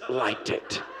followers liked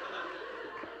it.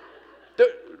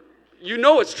 You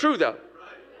know it's true, though.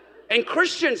 And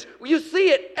Christians, you see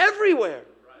it everywhere.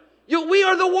 We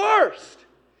are the worst.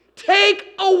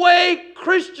 Take away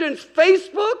Christians'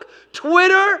 Facebook,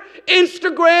 Twitter,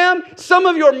 Instagram, some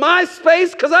of your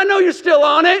MySpace, because I know you're still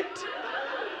on it.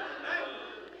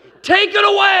 Take it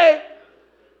away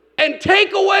and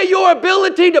take away your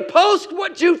ability to post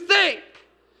what you think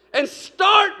and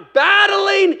start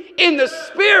battling in the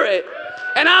spirit.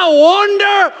 And I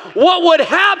wonder what would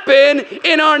happen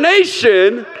in our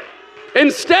nation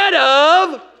instead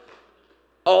of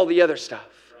all the other stuff.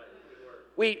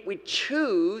 We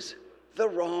choose the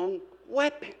wrong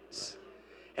weapons.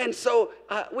 And so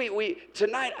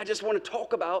tonight I just want to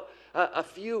talk about a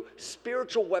few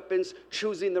spiritual weapons,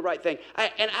 choosing the right thing.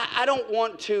 I don't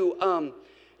want to,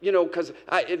 because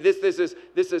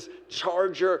this is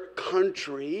Charger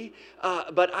country,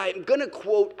 but I'm going to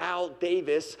quote Al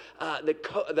Davis,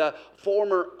 the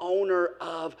former owner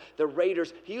of the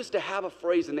Raiders. He used to have a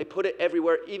phrase, and they put it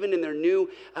everywhere, even in their new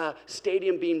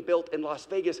stadium being built in Las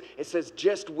Vegas. It says,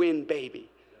 "Just win, baby."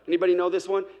 Anybody know this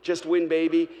one? Just win,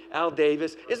 baby. Al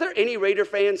Davis. Is there any Raider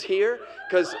fans here?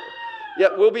 Because,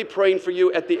 yeah, we'll be praying for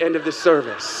you at the end of the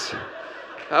service.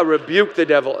 I rebuke the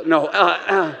devil. No.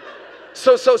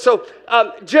 So,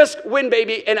 just win,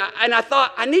 baby. And I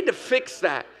thought, I need to fix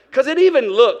that. Because it even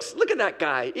looks, look at that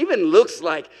guy, even looks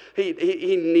like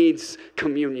he needs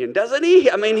communion, doesn't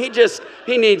he? I mean,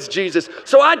 he needs Jesus.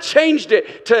 So I changed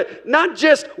it to not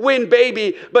just win,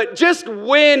 baby, but just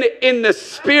win in the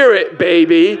spirit,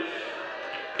 baby.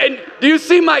 And do you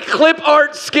see my clip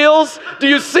art skills? Do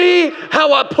you see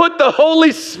how I put the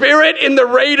Holy Spirit in the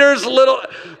Raiders' little,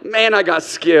 man, I got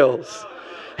skills.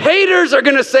 Haters are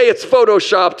going to say it's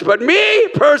photoshopped, but me,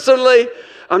 personally,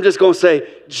 I'm just going to say,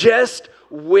 just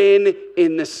win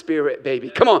in the spirit, baby.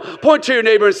 Come on, point to your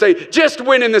neighbor and say, just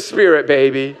win in the spirit,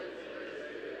 baby.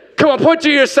 Come on, point to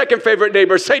your second favorite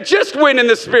neighbor. Say, just win in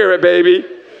the spirit, baby.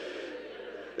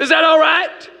 Is that all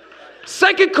right?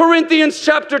 2 Corinthians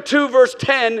chapter 2, verse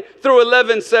 10 through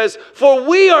 11 says, "For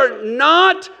we are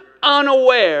not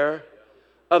unaware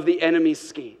of the enemy's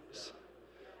schemes."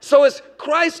 So as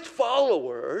Christ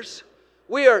followers,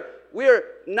 we are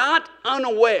not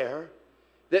unaware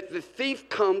that the thief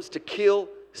comes to kill,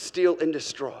 steal, and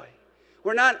destroy.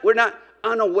 We're not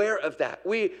unaware of that.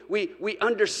 We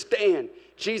understand.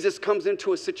 Jesus comes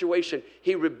into a situation.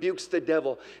 He rebukes the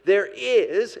devil. There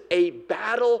is a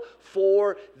battle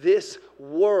for this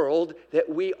world that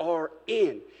we are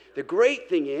in. The great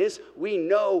thing is we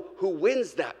know who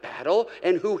wins that battle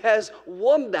and who has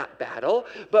won that battle.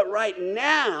 But right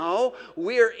now,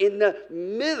 we're in the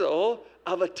middle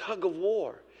of a tug of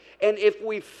war. And if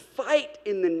we fight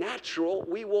in the natural,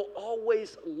 we will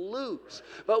always lose.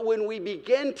 But when we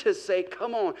begin to say,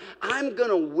 come on, I'm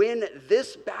going to win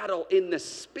this battle in the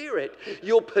spirit,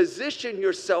 you'll position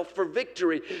yourself for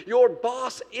victory. Your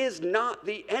boss is not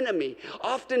the enemy.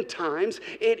 Oftentimes,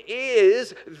 it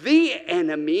is the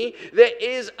enemy that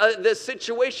is the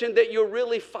situation that you're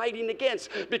really fighting against.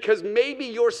 Because maybe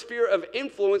your sphere of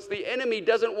influence, the enemy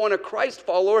doesn't want a Christ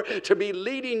follower to be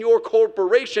leading your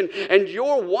corporation, and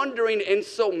you're wondering and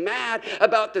so mad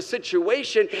about the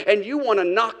situation, and you want to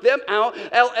knock them out.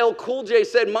 LL Cool J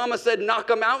said, Mama said, knock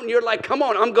them out, and you're like, come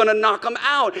on, I'm going to knock them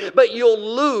out. But you'll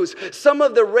lose. Some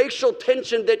of the racial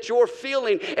tension that you're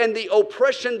feeling and the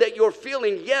oppression that you're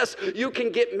feeling, yes, you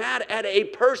can get mad at a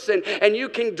person, and you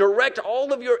can direct all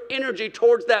all of your energy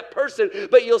towards that person,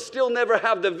 but you'll still never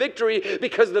have the victory,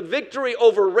 because the victory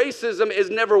over racism is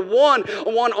never won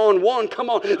one-on-one. Come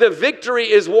on. The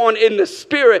victory is won in the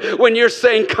Spirit when you're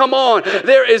saying, come on,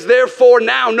 there is therefore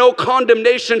now no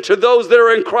condemnation to those that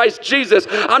are in Christ Jesus.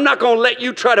 I'm not going to let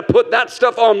you try to put that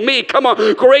stuff on me. Come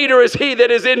on. Greater is He that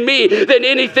is in me than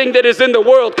anything that is in the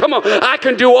world. Come on. I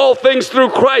can do all things through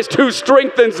Christ who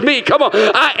strengthens me. Come on.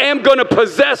 I am going to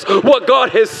possess what God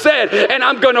has said, and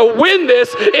I'm going to win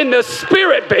this in the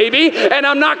Spirit, baby, and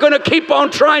I'm not going to keep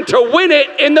on trying to win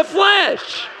it in the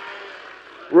flesh.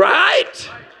 Right?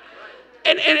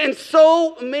 And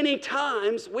so many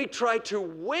times we try to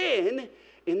win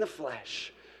in the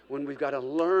flesh when we've got to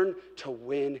learn to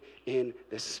win in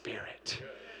the Spirit.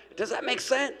 Does that make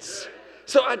sense?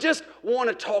 So I just want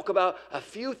to talk about a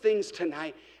few things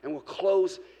tonight, and we'll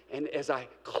close. And as I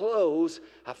close,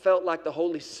 I felt like the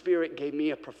Holy Spirit gave me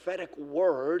a prophetic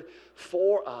word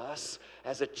for us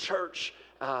as a church.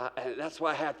 And that's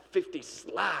why I had 50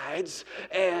 slides.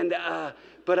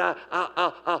 But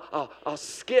I'll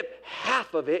skip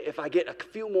half of it if I get a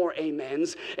few more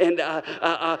amens. And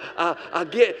I'll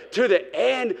get to the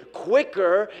end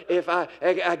quicker if I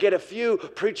get a few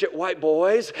preach it white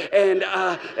boys. And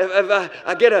if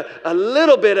I get a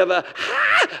little bit of a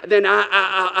then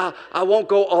I won't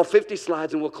go all 50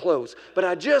 slides and we'll close. But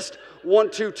I just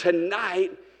want to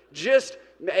tonight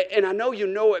and I know you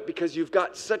know it because you've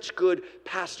got such good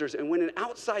pastors. And when an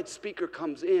outside speaker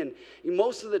comes in,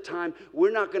 most of the time,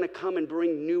 we're not going to come and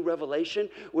bring new revelation.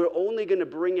 We're only going to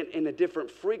bring it in a different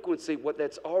frequency, what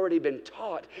that's already been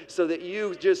taught, so that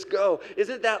you just go.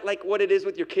 Isn't that like what it is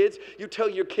with your kids? You tell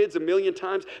your kids 1,000,000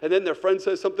 times, and then their friend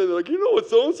says something, they're like, you know what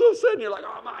so-and-so said? And you're like,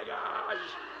 oh my gosh.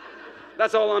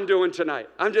 That's all I'm doing tonight.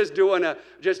 I'm just doing a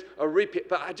repeat.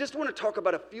 But I just want to talk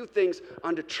about a few things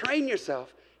on to train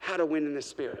yourself how to win in the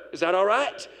Spirit. Is that all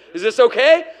right? Is this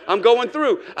okay? I'm going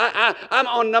through. I'm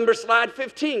on number slide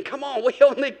 15. Come on, we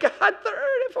only got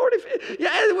 30, 40, 50.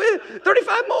 Yeah,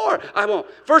 35 more. I won't.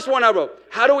 First one I wrote,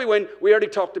 how do we win? We already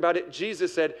talked about it.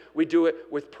 Jesus said we do it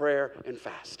with prayer and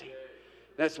fasting.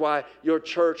 That's why your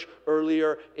church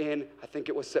earlier in, I think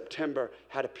it was September,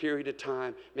 had a period of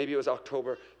time, maybe it was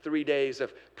October, 3 days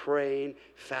of praying,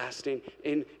 fasting.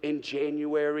 In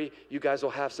January, you guys will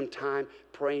have some time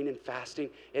praying and fasting.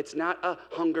 It's not a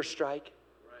hunger strike.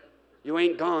 You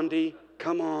ain't Gandhi.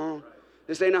 Come on.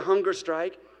 This ain't a hunger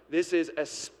strike. This is a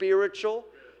spiritual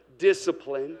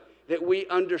discipline that we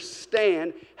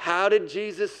understand. How did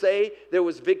Jesus say there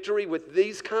was victory with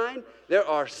these kind? There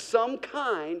are some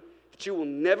kind that you will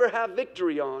never have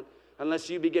victory on unless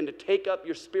you begin to take up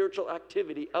your spiritual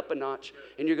activity up a notch,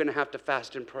 and you're going to have to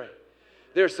fast and pray.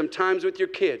 There are some times with your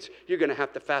kids, you're going to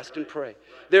have to fast and pray.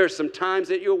 There are some times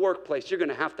at your workplace, you're going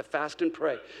to have to fast and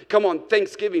pray. Come on,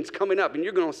 Thanksgiving's coming up, and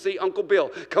you're going to see Uncle Bill.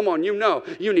 Come on, you know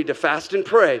you need to fast and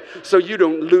pray so you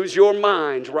don't lose your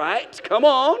mind, right? Come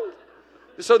on.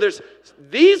 So there's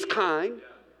these kind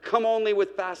come only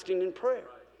with fasting and prayer.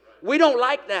 We don't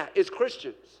like that as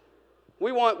Christians.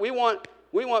 We want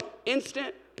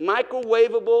instant,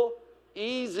 microwavable,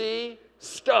 easy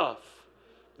stuff.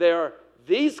 There are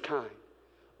these kind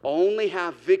only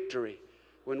have victory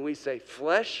when we say,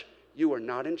 flesh, you are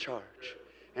not in charge.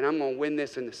 And I'm going to win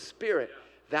this in the Spirit.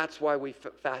 That's why we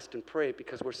fast and pray,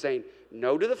 because we're saying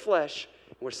no to the flesh,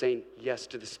 and we're saying yes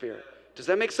to the Spirit. Does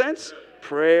that make sense?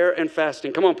 Prayer and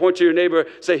fasting. Come on, point to your neighbor.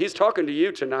 Say, he's talking to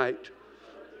you tonight.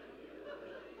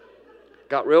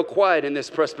 Got real quiet in this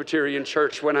Presbyterian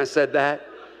church when I said that.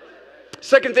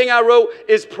 Second thing I wrote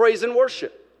is praise and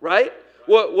worship, right?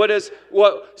 What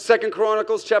 2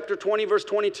 Chronicles chapter 20 verse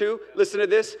 22, listen to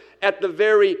this. At the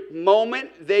very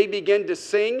moment they begin to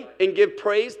sing and give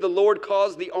praise, the Lord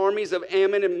caused the armies of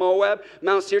Ammon and Moab,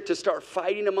 Mount Seir, to start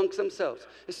fighting amongst themselves.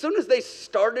 As soon as they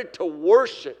started to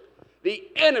worship, the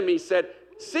enemy said,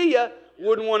 see ya,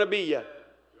 wouldn't want to be ya.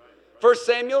 1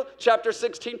 Samuel chapter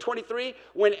 16, 23,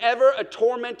 whenever a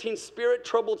tormenting spirit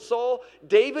troubled Saul,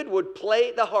 David would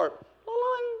play the harp.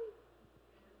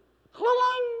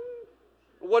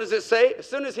 What does it say? As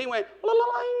soon as he went,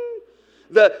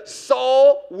 the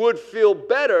Saul would feel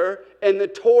better and the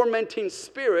tormenting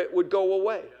spirit would go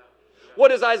away. What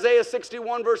does Isaiah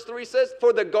 61 verse 3 says?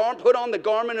 Put on the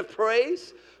garment of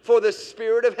praise for the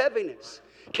spirit of heaviness.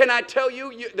 Can I tell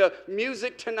you, the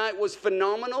music tonight was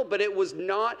phenomenal, but it was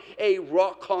not a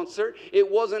rock concert. It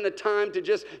wasn't a time to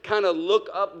just kind of look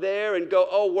up there and go,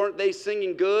 oh, weren't they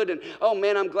singing good? And oh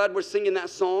man, I'm glad we're singing that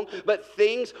song. But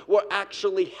things were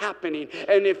actually happening.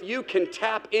 And if you can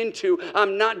tap into,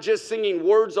 I'm not just singing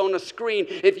words on a screen.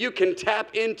 If you can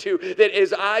tap into that,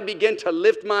 as I begin to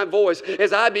lift my voice,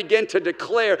 as I begin to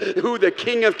declare who the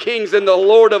King of Kings and the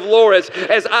Lord of Lords,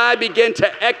 as I begin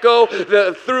to echo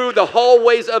through the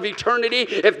hallways of eternity,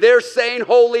 if they're saying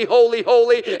holy, holy,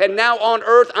 holy, and now on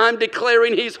earth I'm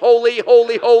declaring he's holy,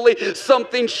 holy, holy,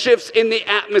 something shifts in the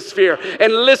atmosphere.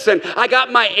 And listen, I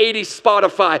got my 80s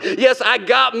Spotify. Yes, I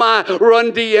got my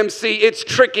Run DMC. It's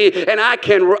tricky and I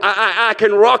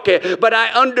can rock it, but I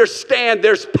understand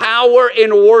there's power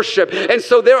in worship. And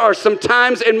so there are some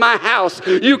times in my house,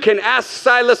 you can ask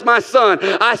Silas, my son,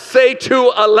 I say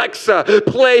to Alexa,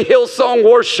 play Hillsong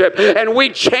worship, and we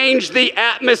change the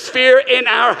atmosphere in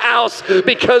our house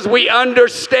because we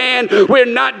understand we're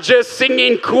not just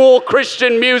singing cool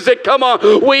Christian music. Come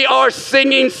on, we are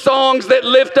singing songs that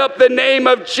lift up the name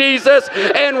of Jesus,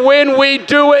 and when we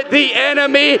do it, the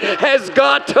enemy has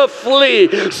got to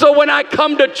flee. So when I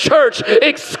come to church,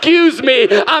 excuse me,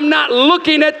 I'm not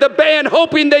looking at the band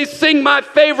hoping they sing my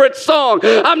favorite song.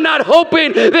 I'm not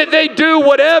hoping that they do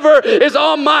whatever is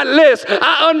on my list.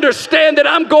 I understand that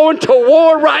I'm going to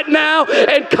war right now,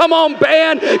 and come on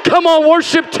band, come on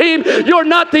worship team, you're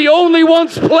not the only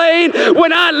ones playing.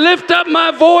 When I lift up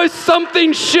my voice,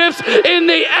 something shifts in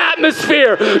the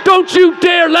atmosphere. Don't you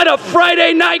dare let a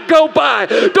Friday night go by.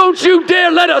 Don't you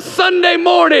dare let a Sunday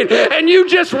morning and you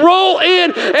just roll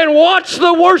in and watch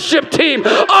the worship team.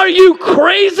 Are you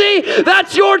crazy?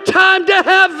 That's your time to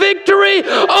have victory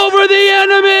over the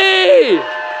enemy.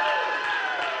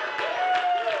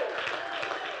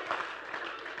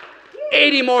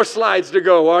 80 more slides to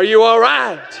go. Are you all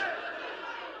right?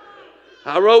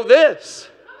 I wrote this.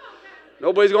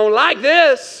 Nobody's going to like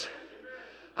this.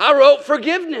 I wrote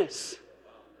forgiveness.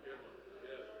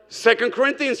 2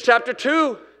 Corinthians chapter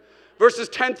 2, verses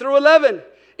 10 through 11.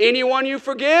 Anyone you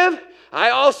forgive,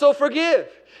 I also forgive.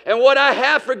 And what I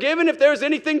have forgiven, if there's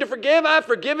anything to forgive, I have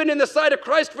forgiven in the sight of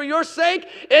Christ for your sake.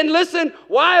 And listen,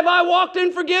 why have I walked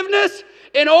in forgiveness?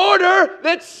 In order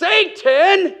that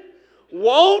Satan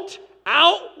won't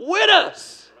outwit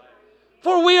us.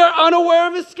 For we are unaware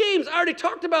of his schemes. I already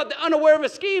talked about the unaware of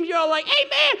his schemes. You're all like, hey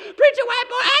man, preacher white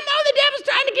boy, I know the devil's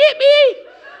trying to get me.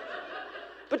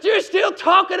 But you're still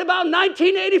talking about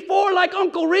 1984 like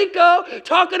Uncle Rico,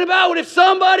 talking about what if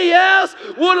somebody else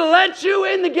would have let you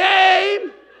in the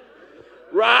game.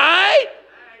 Right?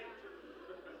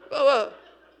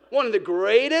 One of the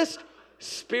greatest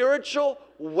spiritual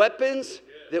weapons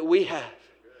that we have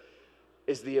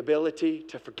is the ability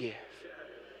to forgive.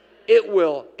 It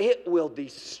will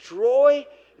destroy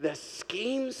the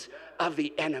schemes of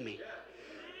the enemy.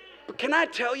 But can I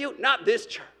tell you, not this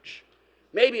church,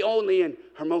 maybe only in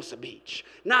Hermosa Beach,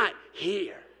 not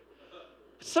here.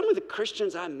 But some of the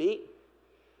Christians I meet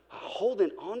are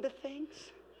holding on to things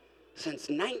since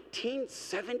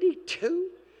 1972,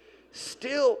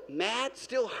 still mad,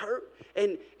 still hurt,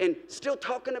 and still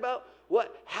talking about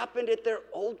what happened at their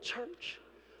old church.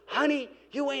 Honey,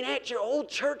 you ain't at your old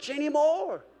church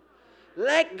anymore.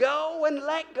 Let go and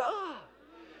let God.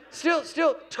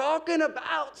 Still talking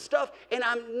about stuff, and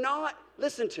I'm not,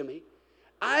 listen to me,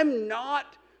 I'm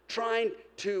not trying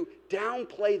to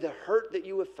downplay the hurt that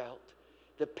you have felt,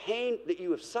 the pain that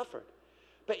you have suffered,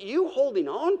 but you holding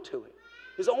on to it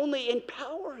is only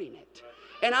empowering it.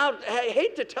 And I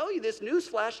hate to tell you this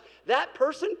newsflash, that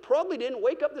person probably didn't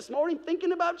wake up this morning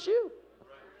thinking about you.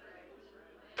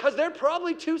 Because they're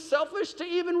probably too selfish to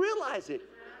even realize it.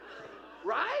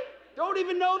 Right? Don't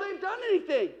even know they've done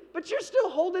anything. But you're still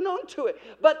holding on to it.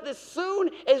 But as soon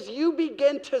as you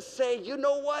begin to say, you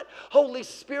know what? Holy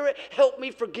Spirit, help me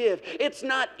forgive. It's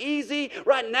not easy.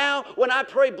 Right now, when I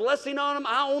pray blessing on them,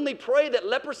 I only pray that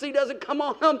leprosy doesn't come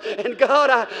on them. And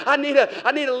God, I need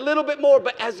a little bit more.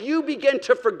 But as you begin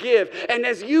to forgive and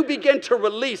as you begin to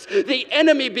release, the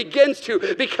enemy begins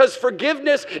to, because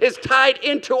forgiveness is tied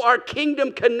into our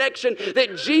kingdom connection,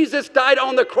 that Jesus died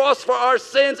on the cross for our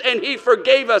sins and he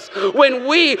forgave us. When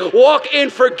we walk in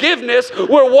forgiveness,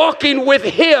 we're walking with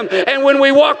him. And when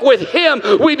we walk with him,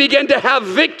 we begin to have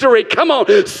victory. Come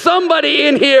on. Somebody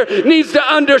in here needs to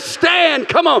understand.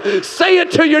 Come on. Say it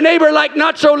to your neighbor like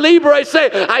Nacho Libre. Say,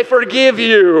 I forgive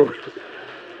you.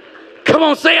 Come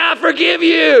on. Say, I forgive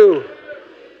you.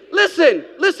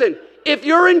 Listen. If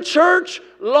you're in church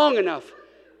long enough,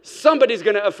 somebody's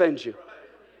going to offend you.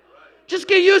 Just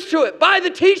get used to it. Buy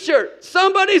the t-shirt.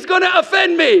 Somebody's going to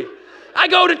offend me. I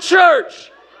go to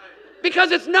church.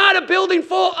 Because it's not a building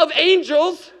full of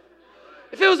angels.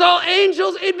 If it was all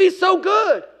angels, it'd be so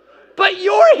good. But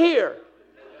you're here.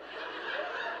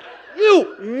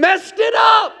 You messed it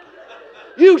up.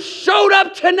 You showed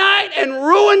up tonight and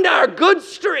ruined our good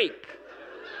streak.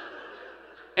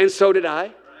 And so did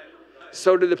I.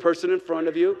 So did the person in front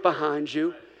of you, behind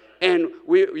you. And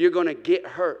you're going to get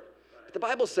hurt. But the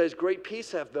Bible says, great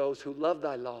peace have those who love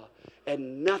thy law,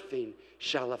 and nothing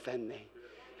shall offend thee.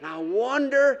 And I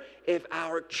wonder if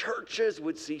our churches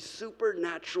would see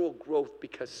supernatural growth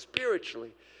because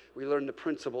spiritually we learn the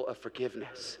principle of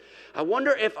forgiveness. I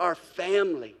wonder if our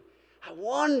family, I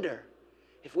wonder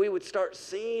if we would start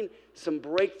seeing some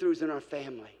breakthroughs in our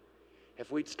family,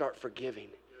 if we'd start forgiving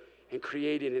and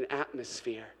creating an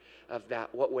atmosphere of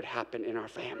that, what would happen in our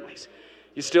families.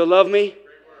 You still love me?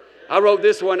 I wrote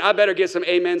this one. I better get some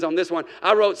amens on this one.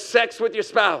 I wrote sex with your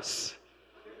spouse.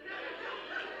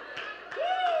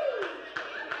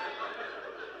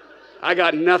 I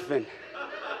got nothing.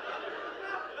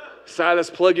 Silas,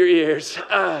 plug your ears.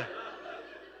 1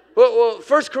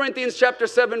 Corinthians chapter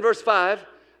 7, verse 5.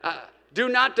 Do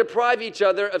not deprive each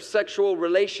other of sexual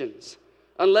relations,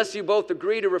 unless you both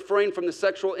agree to refrain from the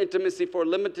sexual intimacy for a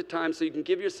limited time so you can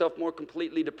give yourself more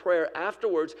completely to prayer.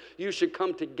 Afterwards, you should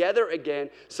come together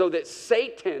again so that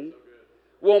Satan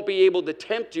won't be able to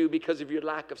tempt you because of your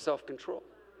lack of self-control.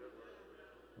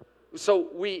 So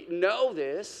we know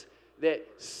this, that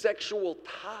sexual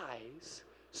ties,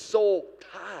 soul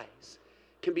ties,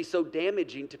 can be so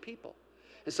damaging to people.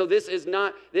 And so this is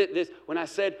not, this. When I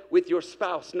said with your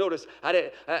spouse, notice,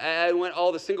 I went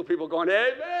all the single people going,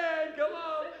 amen, come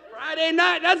on, Friday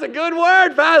night, that's a good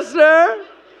word, Pastor.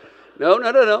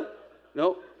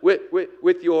 No,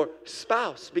 with your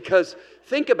spouse. Because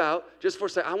think about, just for a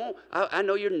second, I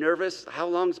know you're nervous. How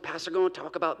long is Pastor going to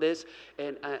talk about this?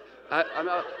 And I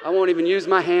won't even use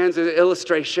my hands as an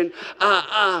illustration.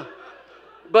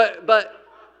 But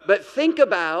think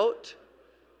about,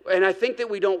 and I think that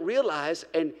we don't realize,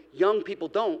 and young people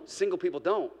don't, single people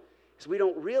don't, is we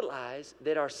don't realize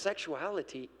that our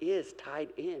sexuality is tied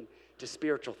in to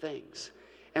spiritual things.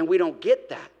 And we don't get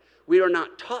that. We are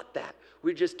not taught that.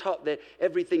 We're just taught that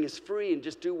everything is free and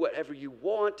just do whatever you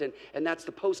want. And that's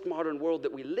the postmodern world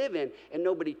that we live in. And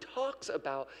nobody talks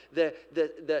about the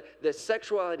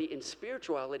sexuality and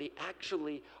spirituality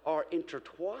actually are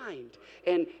intertwined.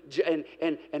 And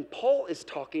Paul is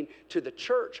talking to the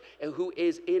church who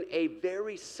is in a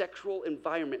very sexual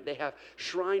environment. They have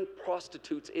shrine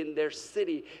prostitutes in their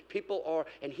city. People are,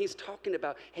 and he's talking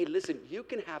about, hey, listen, you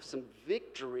can have some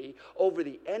victory over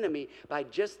the enemy by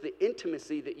just the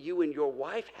intimacy that you and your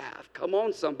wife have. Come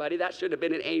on, somebody. That should have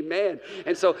been an amen.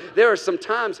 And so there are some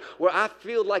times where I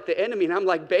feel like the enemy, and I'm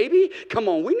like, baby, come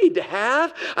on, we need to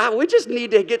have, we just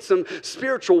need to get some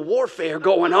spiritual warfare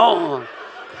going on.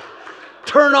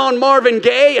 Turn on Marvin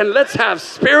Gaye and let's have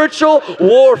spiritual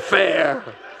warfare.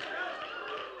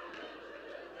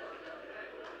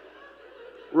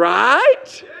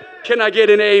 Right? Can I get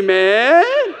an amen?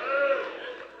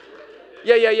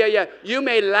 Yeah. You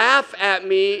may laugh at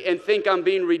me and think I'm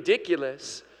being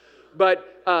ridiculous,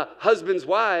 but husbands,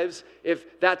 wives,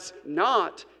 if that's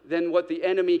not, then what the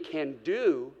enemy can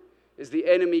do is the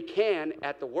enemy can,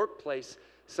 at the workplace,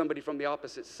 somebody from the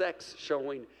opposite sex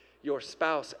showing your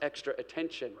spouse extra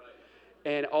attention.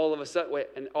 And all of a sudden,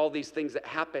 and all these things that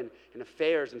happen, and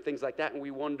affairs and things like that, and we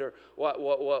wonder what.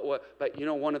 But you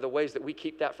know, one of the ways that we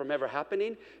keep that from ever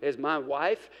happening is my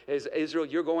wife, is Israel,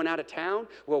 you're going out of town?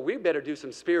 Well, we better do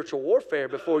some spiritual warfare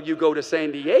before you go to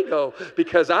San Diego,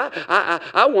 because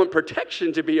I want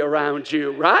protection to be around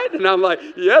you, right? And I'm like,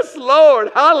 yes, Lord,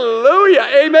 hallelujah,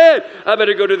 amen. I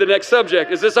better go to the next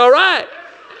subject. Is this all right?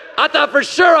 I thought for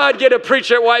sure I'd get a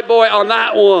preacher white boy on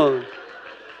that one.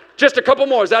 Just a couple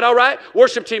more. Is that all right?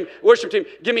 Worship team,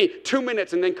 give me 2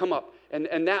 minutes and then come up.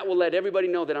 And that will let everybody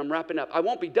know that I'm wrapping up. I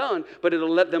won't be done, but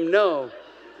it'll let them know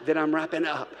that I'm wrapping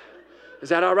up. Is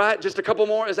that all right? Just a couple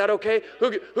more. Is that okay?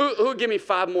 Who give me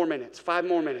 5 more minutes? 5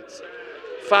 more minutes.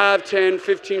 5, 10,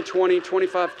 15, 20,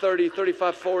 25, 30,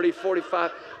 35, 40,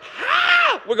 45.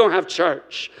 We're going to have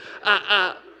church.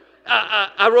 I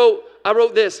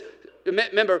wrote this.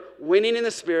 Remember, winning in the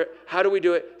Spirit. How do we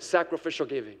do it? Sacrificial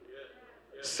giving.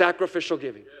 Sacrificial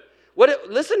giving.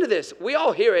 Listen to this. We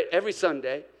all hear it every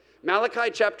Sunday. Malachi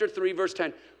chapter 3, verse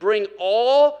 10. Bring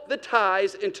all the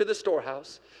tithes into the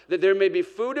storehouse, that there may be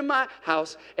food in my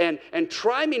house, and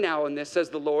try me now in this, says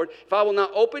the Lord, if I will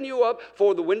not open you up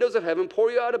for the windows of heaven,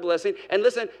 pour you out a blessing, and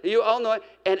listen, you all know it,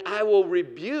 and I will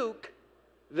rebuke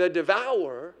the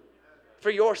devourer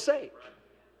for your sake.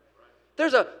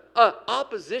 There's a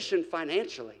opposition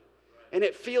financially, and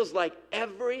it feels like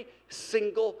every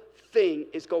single thing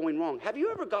is going wrong. Have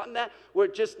you ever gotten that where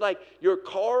just like your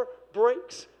car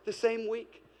breaks the same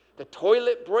week? The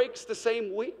toilet breaks the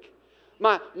same week?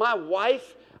 My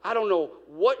wife, I don't know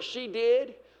what she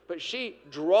did, but she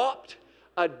dropped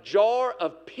a jar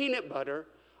of peanut butter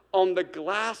on the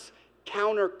glass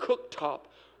counter cooktop,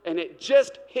 and it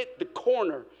just hit the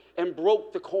corner and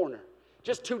broke the corner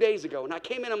just 2 days ago. And I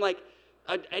came in, I'm like,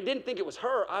 I didn't think it was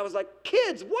her. I was like,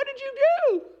 kids, what did you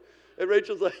do? And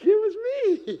Rachel's like, it was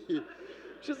me.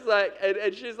 She's like,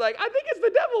 and she's like, I think it's the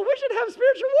devil. We should have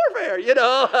spiritual warfare, you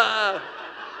know.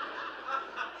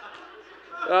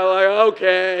 I'm like,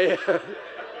 okay.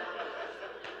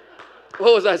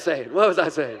 What was I saying?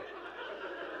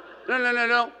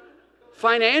 No.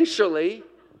 Financially,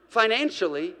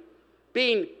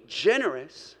 being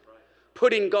generous,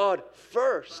 putting God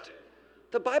first,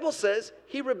 the Bible says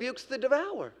he rebukes the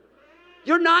devourer.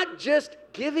 You're not just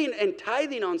giving and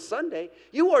tithing on Sunday.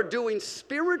 You are doing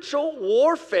spiritual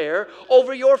warfare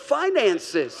over your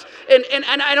finances. And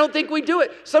I don't think we do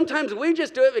it. Sometimes we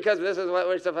just do it because this is what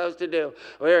we're supposed to do.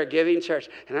 We're a giving church,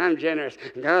 and I'm generous.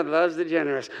 God loves the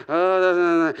generous.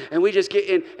 And we just get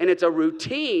in, and it's a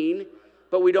routine,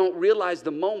 but we don't realize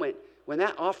the moment. When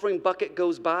that offering bucket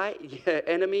goes by,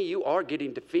 enemy, you are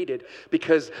getting defeated,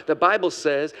 because the Bible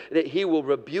says that he will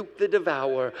rebuke the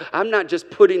devourer. I'm not just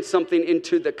putting something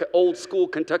into the old school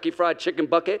Kentucky Fried Chicken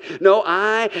bucket. No,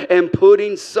 I am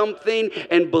putting something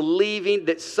and believing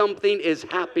that something is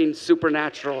happening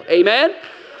supernatural. Amen?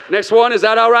 Next one, is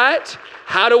that all right?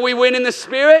 How do we win in the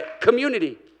Spirit?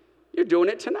 Community. You're doing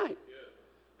it tonight.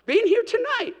 Being here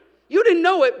tonight. You didn't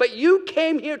know it, but you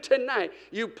came here tonight.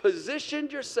 You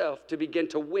positioned yourself to begin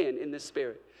to win in the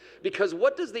Spirit. Because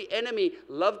what does the enemy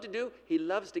love to do? He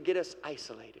loves to get us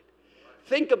isolated.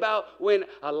 Think about when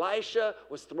Elisha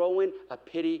was throwing a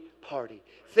pity party.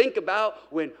 Think about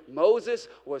when Moses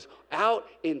was out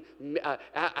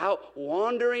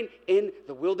wandering in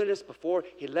the wilderness before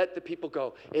he let the people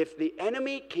go. If the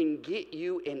enemy can get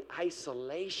you in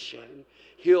isolation,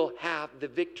 he'll have the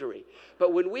victory.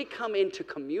 But when we come into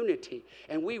community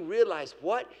and we realize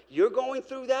what you're going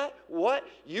through, that what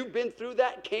you've been through,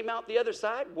 that came out the other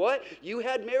side, what you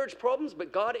had marriage problems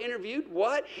but God interviewed,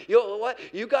 what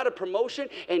you got a promotion,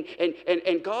 and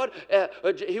God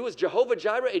he was Jehovah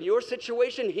Jireh in your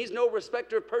situation. He's no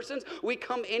respecter of persons. We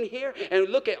come in here and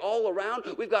look at all around.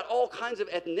 We've got all kinds of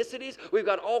ethnicities. We've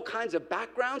got all kinds of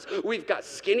backgrounds. We've got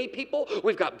skinny people.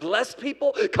 We've got blessed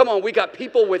people. Come on, we got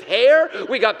people with hair.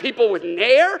 We got people with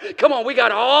nair. Come on, we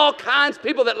got all kinds of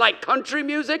people that like country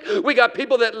music. We got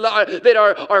people that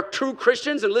are true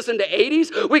Christians and listen to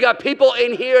 80s. We got people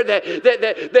in here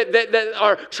that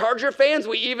are Charger fans.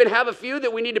 We even have a few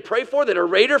that we need to pray for that are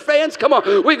Raider fans. Come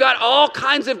on, we've got all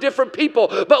kinds of different people,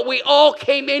 but we all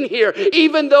came in here.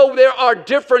 Even though there are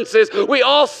differences, we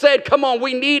all said, come on,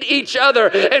 we need each other.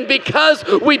 And because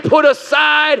we put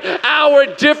aside our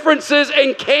differences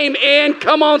and came in,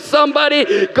 come on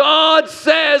somebody, God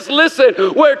says, listen,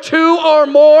 where two or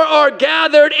more are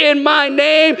gathered in my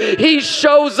name, he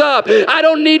shows up. I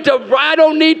don't need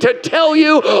to tell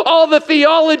you all the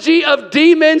theology of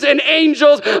demons and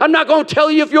angels. I'm not going to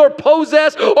tell you if you're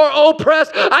possessed or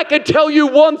oppressed. I can tell you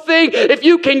one thing. If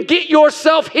you can get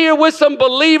yourself here with some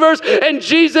believers and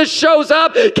Jesus shows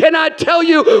up, can I tell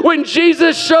you, when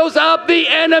Jesus shows up, the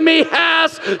enemy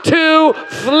has to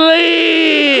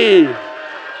flee.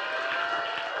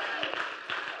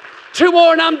 2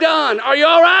 more and I'm done. Are you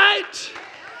all right?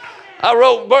 I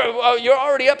wrote, you're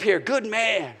already up here. Good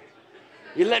man.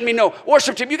 You let me know.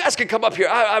 Worship team, you guys can come up here.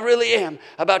 I really am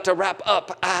about to wrap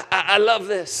up. I love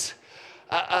this.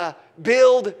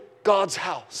 Build God's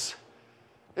house.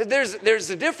 There's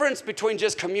a difference between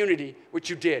just community, which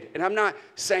you did. And I'm not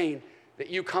saying that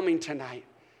you coming tonight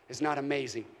is not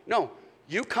amazing. No,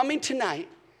 you coming tonight,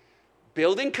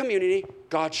 building community,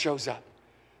 God shows up.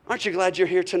 Aren't you glad you're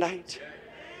here tonight?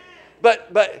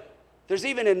 But there's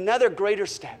even another greater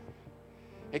step.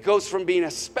 It goes from being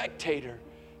a spectator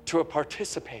to a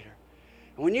participator.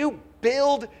 And when you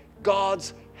build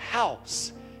God's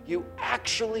house, you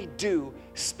actually do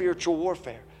spiritual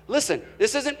warfare. Listen,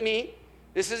 this isn't me.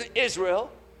 This isn't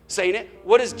Israel saying it.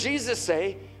 What does Jesus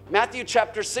say? Matthew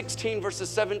chapter 16, verses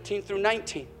 17 through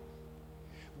 19.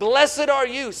 Blessed are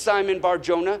you, Simon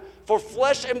Bar-Jonah, for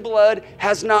flesh and blood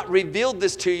has not revealed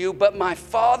this to you, but my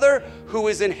Father who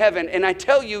is in heaven. And I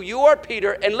tell you, you are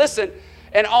Peter, and listen,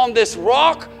 and on this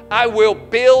rock I will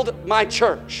build my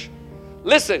church.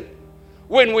 Listen,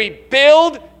 when we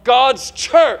build God's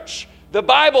church, the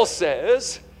Bible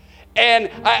says, and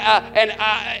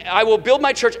I will build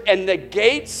my church, and the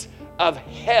gates of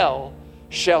hell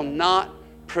shall not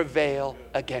prevail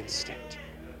against it.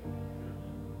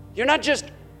 You're not just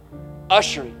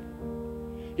ushering.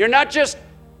 You're not just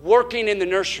working in the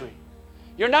nursery.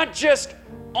 You're not just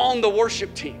on the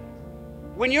worship team.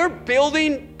 When you're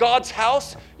building God's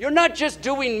house, you're not just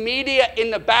doing media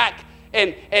in the back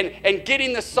and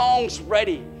getting the songs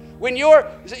ready. When you're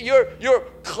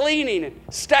cleaning and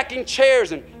stacking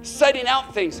chairs and setting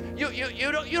out things, you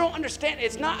don't understand.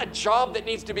 It's not a job that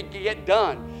needs to get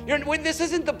done. This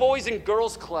isn't the Boys and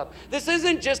Girls Club. This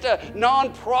isn't just a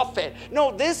nonprofit.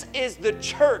 No, this is the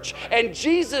church. And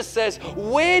Jesus says,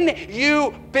 when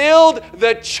you build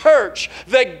the church,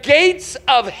 the gates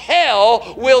of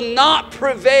hell will not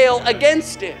prevail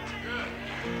against it.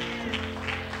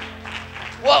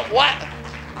 Well, what?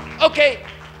 Okay,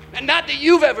 and not that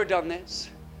you've ever done this,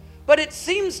 but it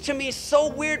seems to me so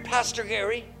weird, Pastor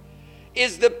Gary,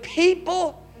 is the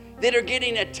people that are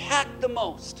getting attacked the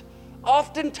most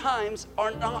oftentimes are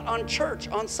not on church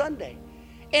on Sunday.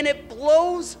 And it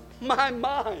blows my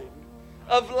mind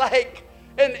of like,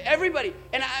 and everybody,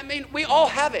 and I mean, we all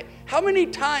have it. How many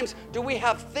times do we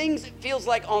have things it feels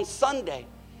like on Sunday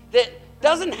that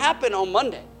doesn't happen on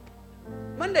Monday?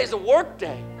 Monday's a work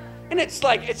day. And it's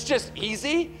like, it's just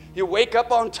easy. You wake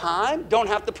up on time, don't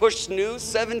have to push snooze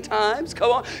 7 times.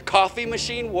 Come on, coffee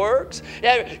machine works.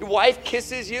 Yeah, your wife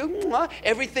kisses you.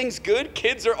 Everything's good.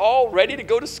 Kids are all ready to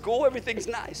go to school. Everything's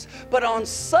nice. But on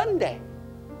Sunday,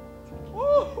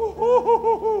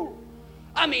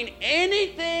 I mean,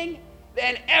 anything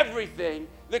and everything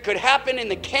that could happen in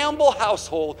the Campbell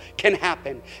household can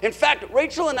happen. In fact,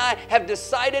 Rachel and I have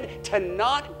decided to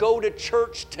not go to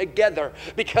church together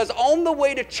because on the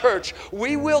way to church,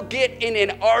 we will get in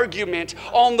an argument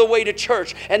on the way to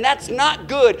church. And that's not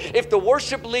good if the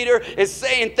worship leader is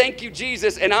saying, thank you,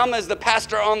 Jesus, and I'm as the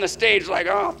pastor on the stage like,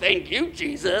 oh, thank you,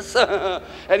 Jesus. And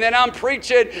then I'm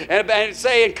preaching and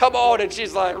saying, come on, and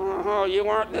she's like, oh, you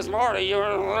weren't this morning, you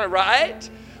were right?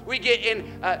 We get in,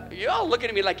 y'all looking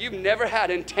at me like you've never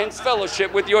had intense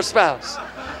fellowship with your spouse.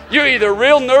 You're either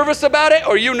real nervous about it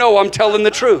or you know I'm telling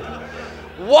the truth.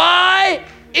 Why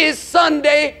is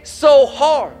Sunday so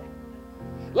hard?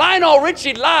 Lionel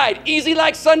Richie lied. Easy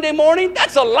like Sunday morning?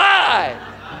 That's a lie.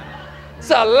 It's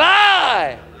a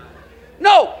lie.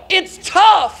 No, it's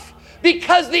tough.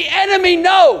 Because the enemy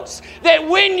knows that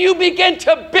when you begin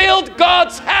to build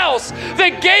God's house,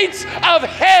 the gates of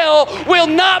hell will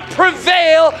not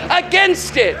prevail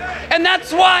against it. And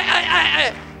that's why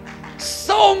I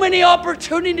so many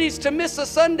opportunities to miss a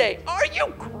Sunday. Are you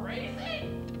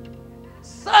crazy?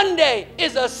 Sunday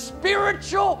is a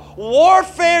spiritual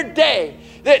warfare day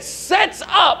that sets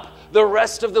up the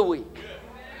rest of the week.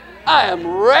 I am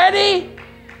ready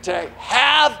to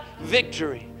have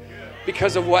victory.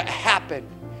 Because of what happened.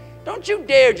 Don't you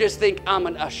dare just think I'm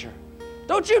an usher.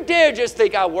 Don't you dare just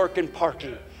think I work in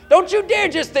parking. Don't you dare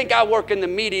just think I work in the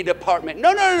media department.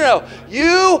 No.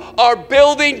 You are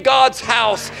building God's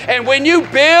house. And when you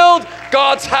build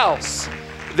God's house,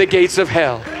 the gates of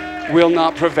hell will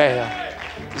not prevail.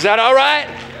 Is that all right?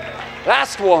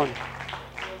 Last one.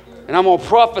 And I'm going to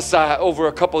prophesy over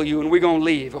a couple of you and we're going to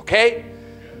leave, okay?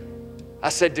 I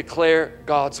said declare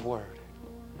God's word.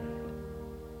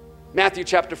 Matthew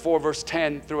chapter 4, verse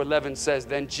 10 through 11 says,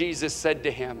 then Jesus said to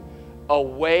him,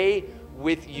 away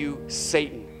with you,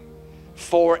 Satan,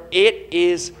 for it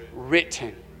is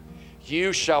written,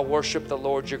 you shall worship the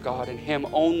Lord your God, and him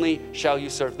only shall you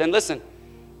serve. Then listen,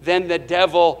 then the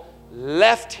devil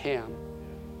left him.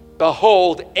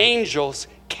 Behold, angels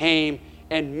came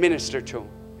and ministered to him.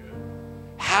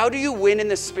 How do you win in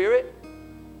the spirit?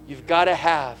 You've got to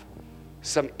have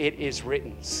some it is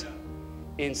writtens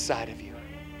inside of you.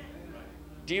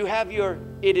 Do you have your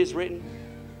it is written?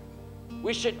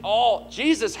 We should all,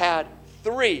 Jesus had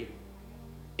 3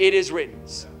 it is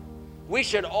writtens. We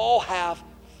should all have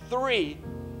 3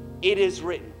 it is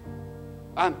written.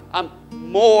 I'm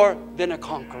more than a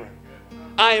conqueror.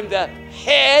 I am the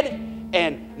head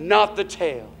and not the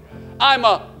tail. I'm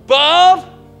above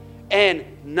and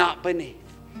not beneath.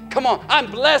 Come on,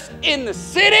 I'm blessed in the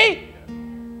city.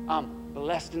 I'm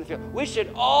blessed in the field. We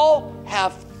should all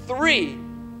have 3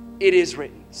 it is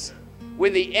written.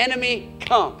 When the enemy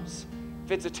comes,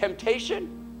 if it's a temptation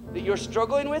that you're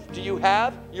struggling with, do you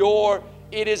have your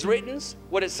it is writtens,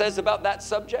 what it says about that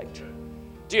subject?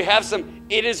 Do you have some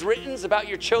it is writtens about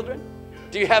your children?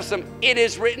 Do you have some it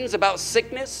is writtens about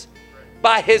sickness?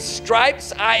 By his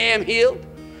stripes I am healed.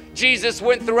 Jesus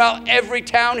went throughout every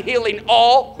town healing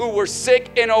all who were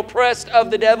sick and oppressed of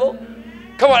the devil.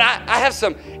 Come on, I have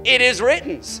some it is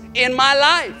writtens in my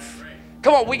life.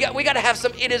 Come on, we got to have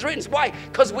some it is written. Why?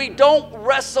 Because we don't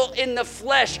wrestle in the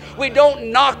flesh. We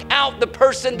don't knock out the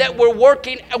person that we're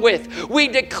working with. We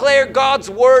declare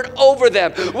God's word over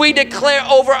them. We declare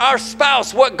over our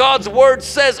spouse what God's word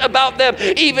says about them,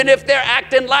 even if they're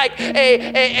acting like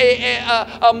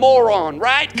a moron,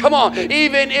 right? Come on,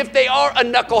 even if they are a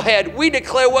knucklehead, we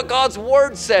declare what God's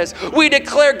word says. We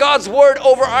declare God's word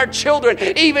over our children,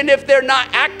 even if they're not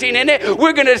acting in it.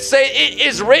 We're going to say it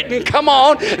is written, come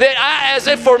on, that as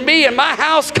if for me and my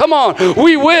house, come on,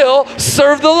 we will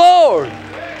serve the Lord.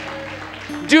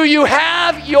 Do you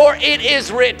have your it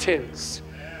is writtens?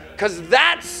 Because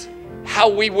that's how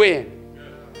we win.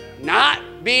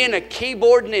 Not being a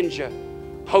keyboard ninja,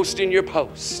 posting your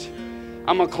post.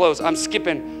 I'm going to close. I'm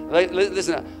skipping.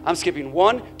 Listen, I'm skipping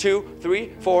 1, 2,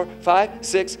 3, 4, 5,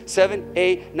 6, 7,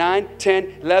 8, 9,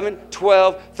 10, 11,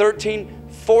 12, 13,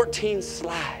 14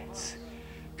 slides.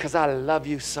 Because I love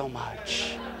you so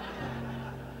much.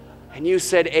 And you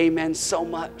said amen so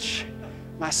much.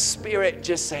 My spirit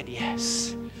just said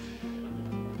yes.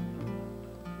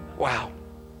 Wow.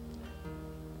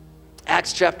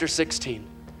 Acts chapter 16.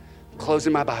 I'm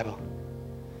closing my Bible.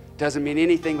 Doesn't mean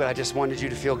anything, but I just wanted you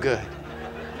to feel good.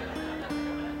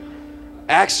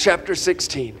 Acts chapter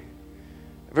 16,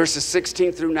 verses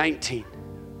 16 through 19.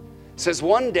 Says,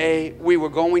 one day we were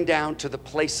going down to the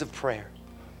place of prayer.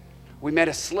 We met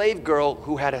a slave girl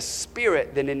who had a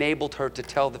spirit that enabled her to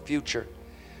tell the future.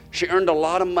 She earned a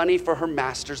lot of money for her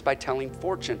masters by telling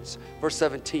fortunes. Verse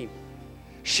 17.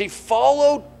 She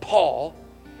followed Paul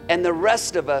and the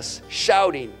rest of us,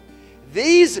 shouting,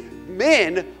 "These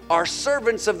men are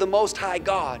servants of the Most High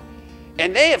God,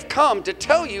 and they have come to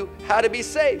tell you how to be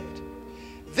saved."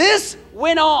 This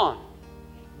went on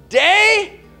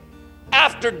day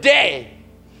after day,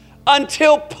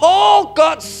 until Paul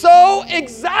got so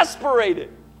exasperated.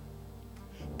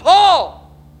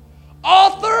 Paul,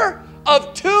 author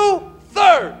of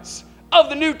 2/3 of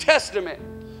the New Testament.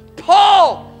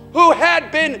 Paul, who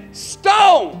had been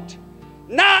stoned,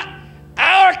 not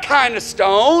our kind of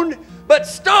stoned, but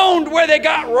stoned where they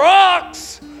got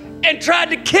rocks and tried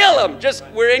to kill him.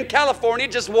 We're in California,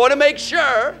 just want to make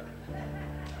sure.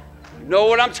 You know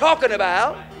what I'm talking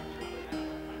about.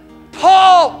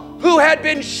 Paul, who had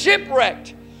been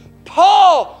shipwrecked.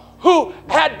 Paul, who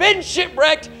had been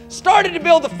shipwrecked, started to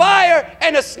build a fire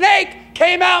and a snake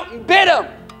came out and bit him.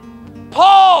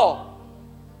 Paul,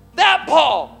 that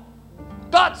Paul,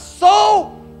 got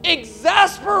so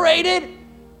exasperated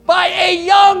by a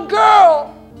young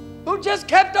girl who just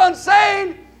kept on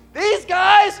saying, "These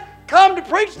guys come to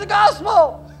preach the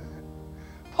gospel."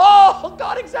 Paul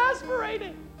got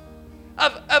exasperated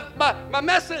of my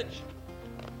message.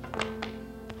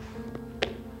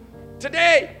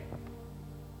 Today,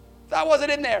 if that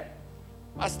wasn't in there,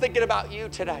 I was thinking about you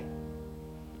today.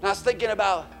 And I was thinking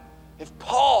about if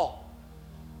Paul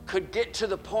could get to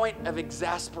the point of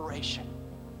exasperation.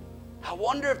 I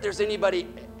wonder if there's anybody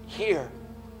here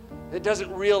that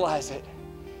doesn't realize it.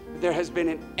 There has been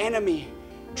an enemy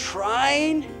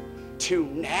trying to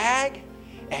nag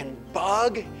and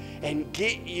bug and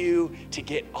get you to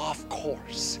get off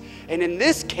course. And in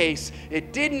this case,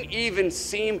 it didn't even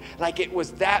seem like it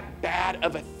was that bad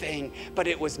of a thing, but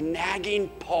it was nagging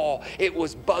Paul. It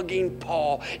was bugging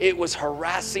Paul. It was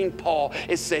harassing Paul.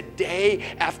 It said day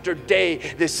after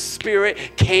day, this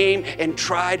spirit came and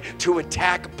tried to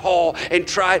attack Paul and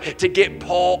tried to get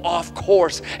Paul off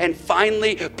course. And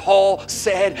finally, Paul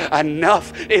said,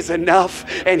 enough is enough.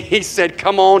 And he said,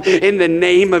 come on, in the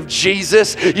name of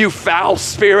Jesus, you foul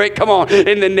spirit, come on,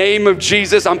 in the name of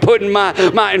Jesus, I'm putting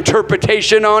my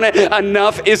interpretation on it.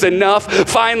 Enough is enough.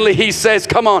 Finally, he says,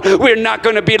 come on, we're not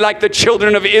going to be like the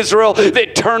children of Israel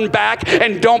that turn back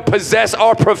and don't possess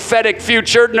our prophetic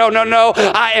future. No.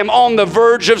 I am on the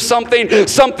verge of something.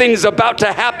 Something's about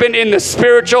to happen in the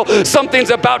spiritual. Something's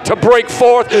about to break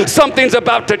forth. Something's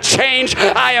about to change.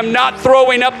 I am not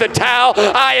throwing up the towel.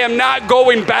 I am not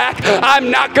going back.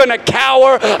 I'm not going to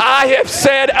cower. I have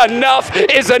said enough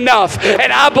is enough.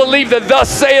 And I believe that thus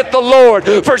saith the Lord.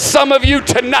 For some of you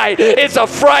tonight, it's a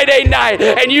Friday night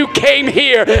and you came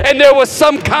here and there was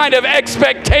some kind of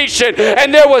expectation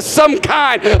and there was some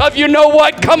kind of, you know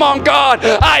what, come on God,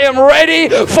 I am ready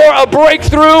for a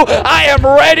breakthrough. I am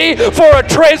ready for a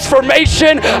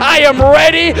transformation. I am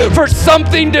ready for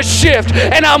something to shift.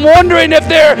 And I'm wondering if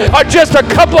there are just a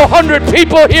couple hundred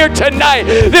people here tonight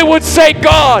that would say,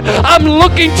 God, I'm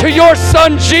looking to your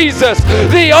son Jesus,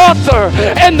 the author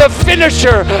and the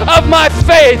finisher of my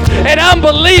faith, and I'm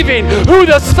believing who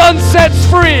the Son sets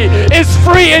free is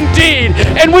free indeed.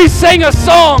 And we sang a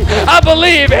song, I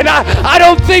believe, and I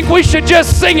don't think we should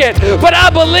just sing it, but I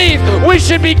believe we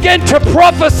should begin to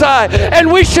prophesy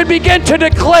and we should begin to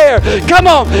declare. Come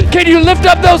on, can you lift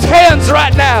up those hands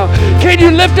right now? Can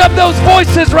you lift up those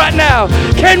voices right now?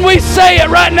 Can we say it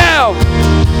right now?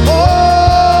 Oh.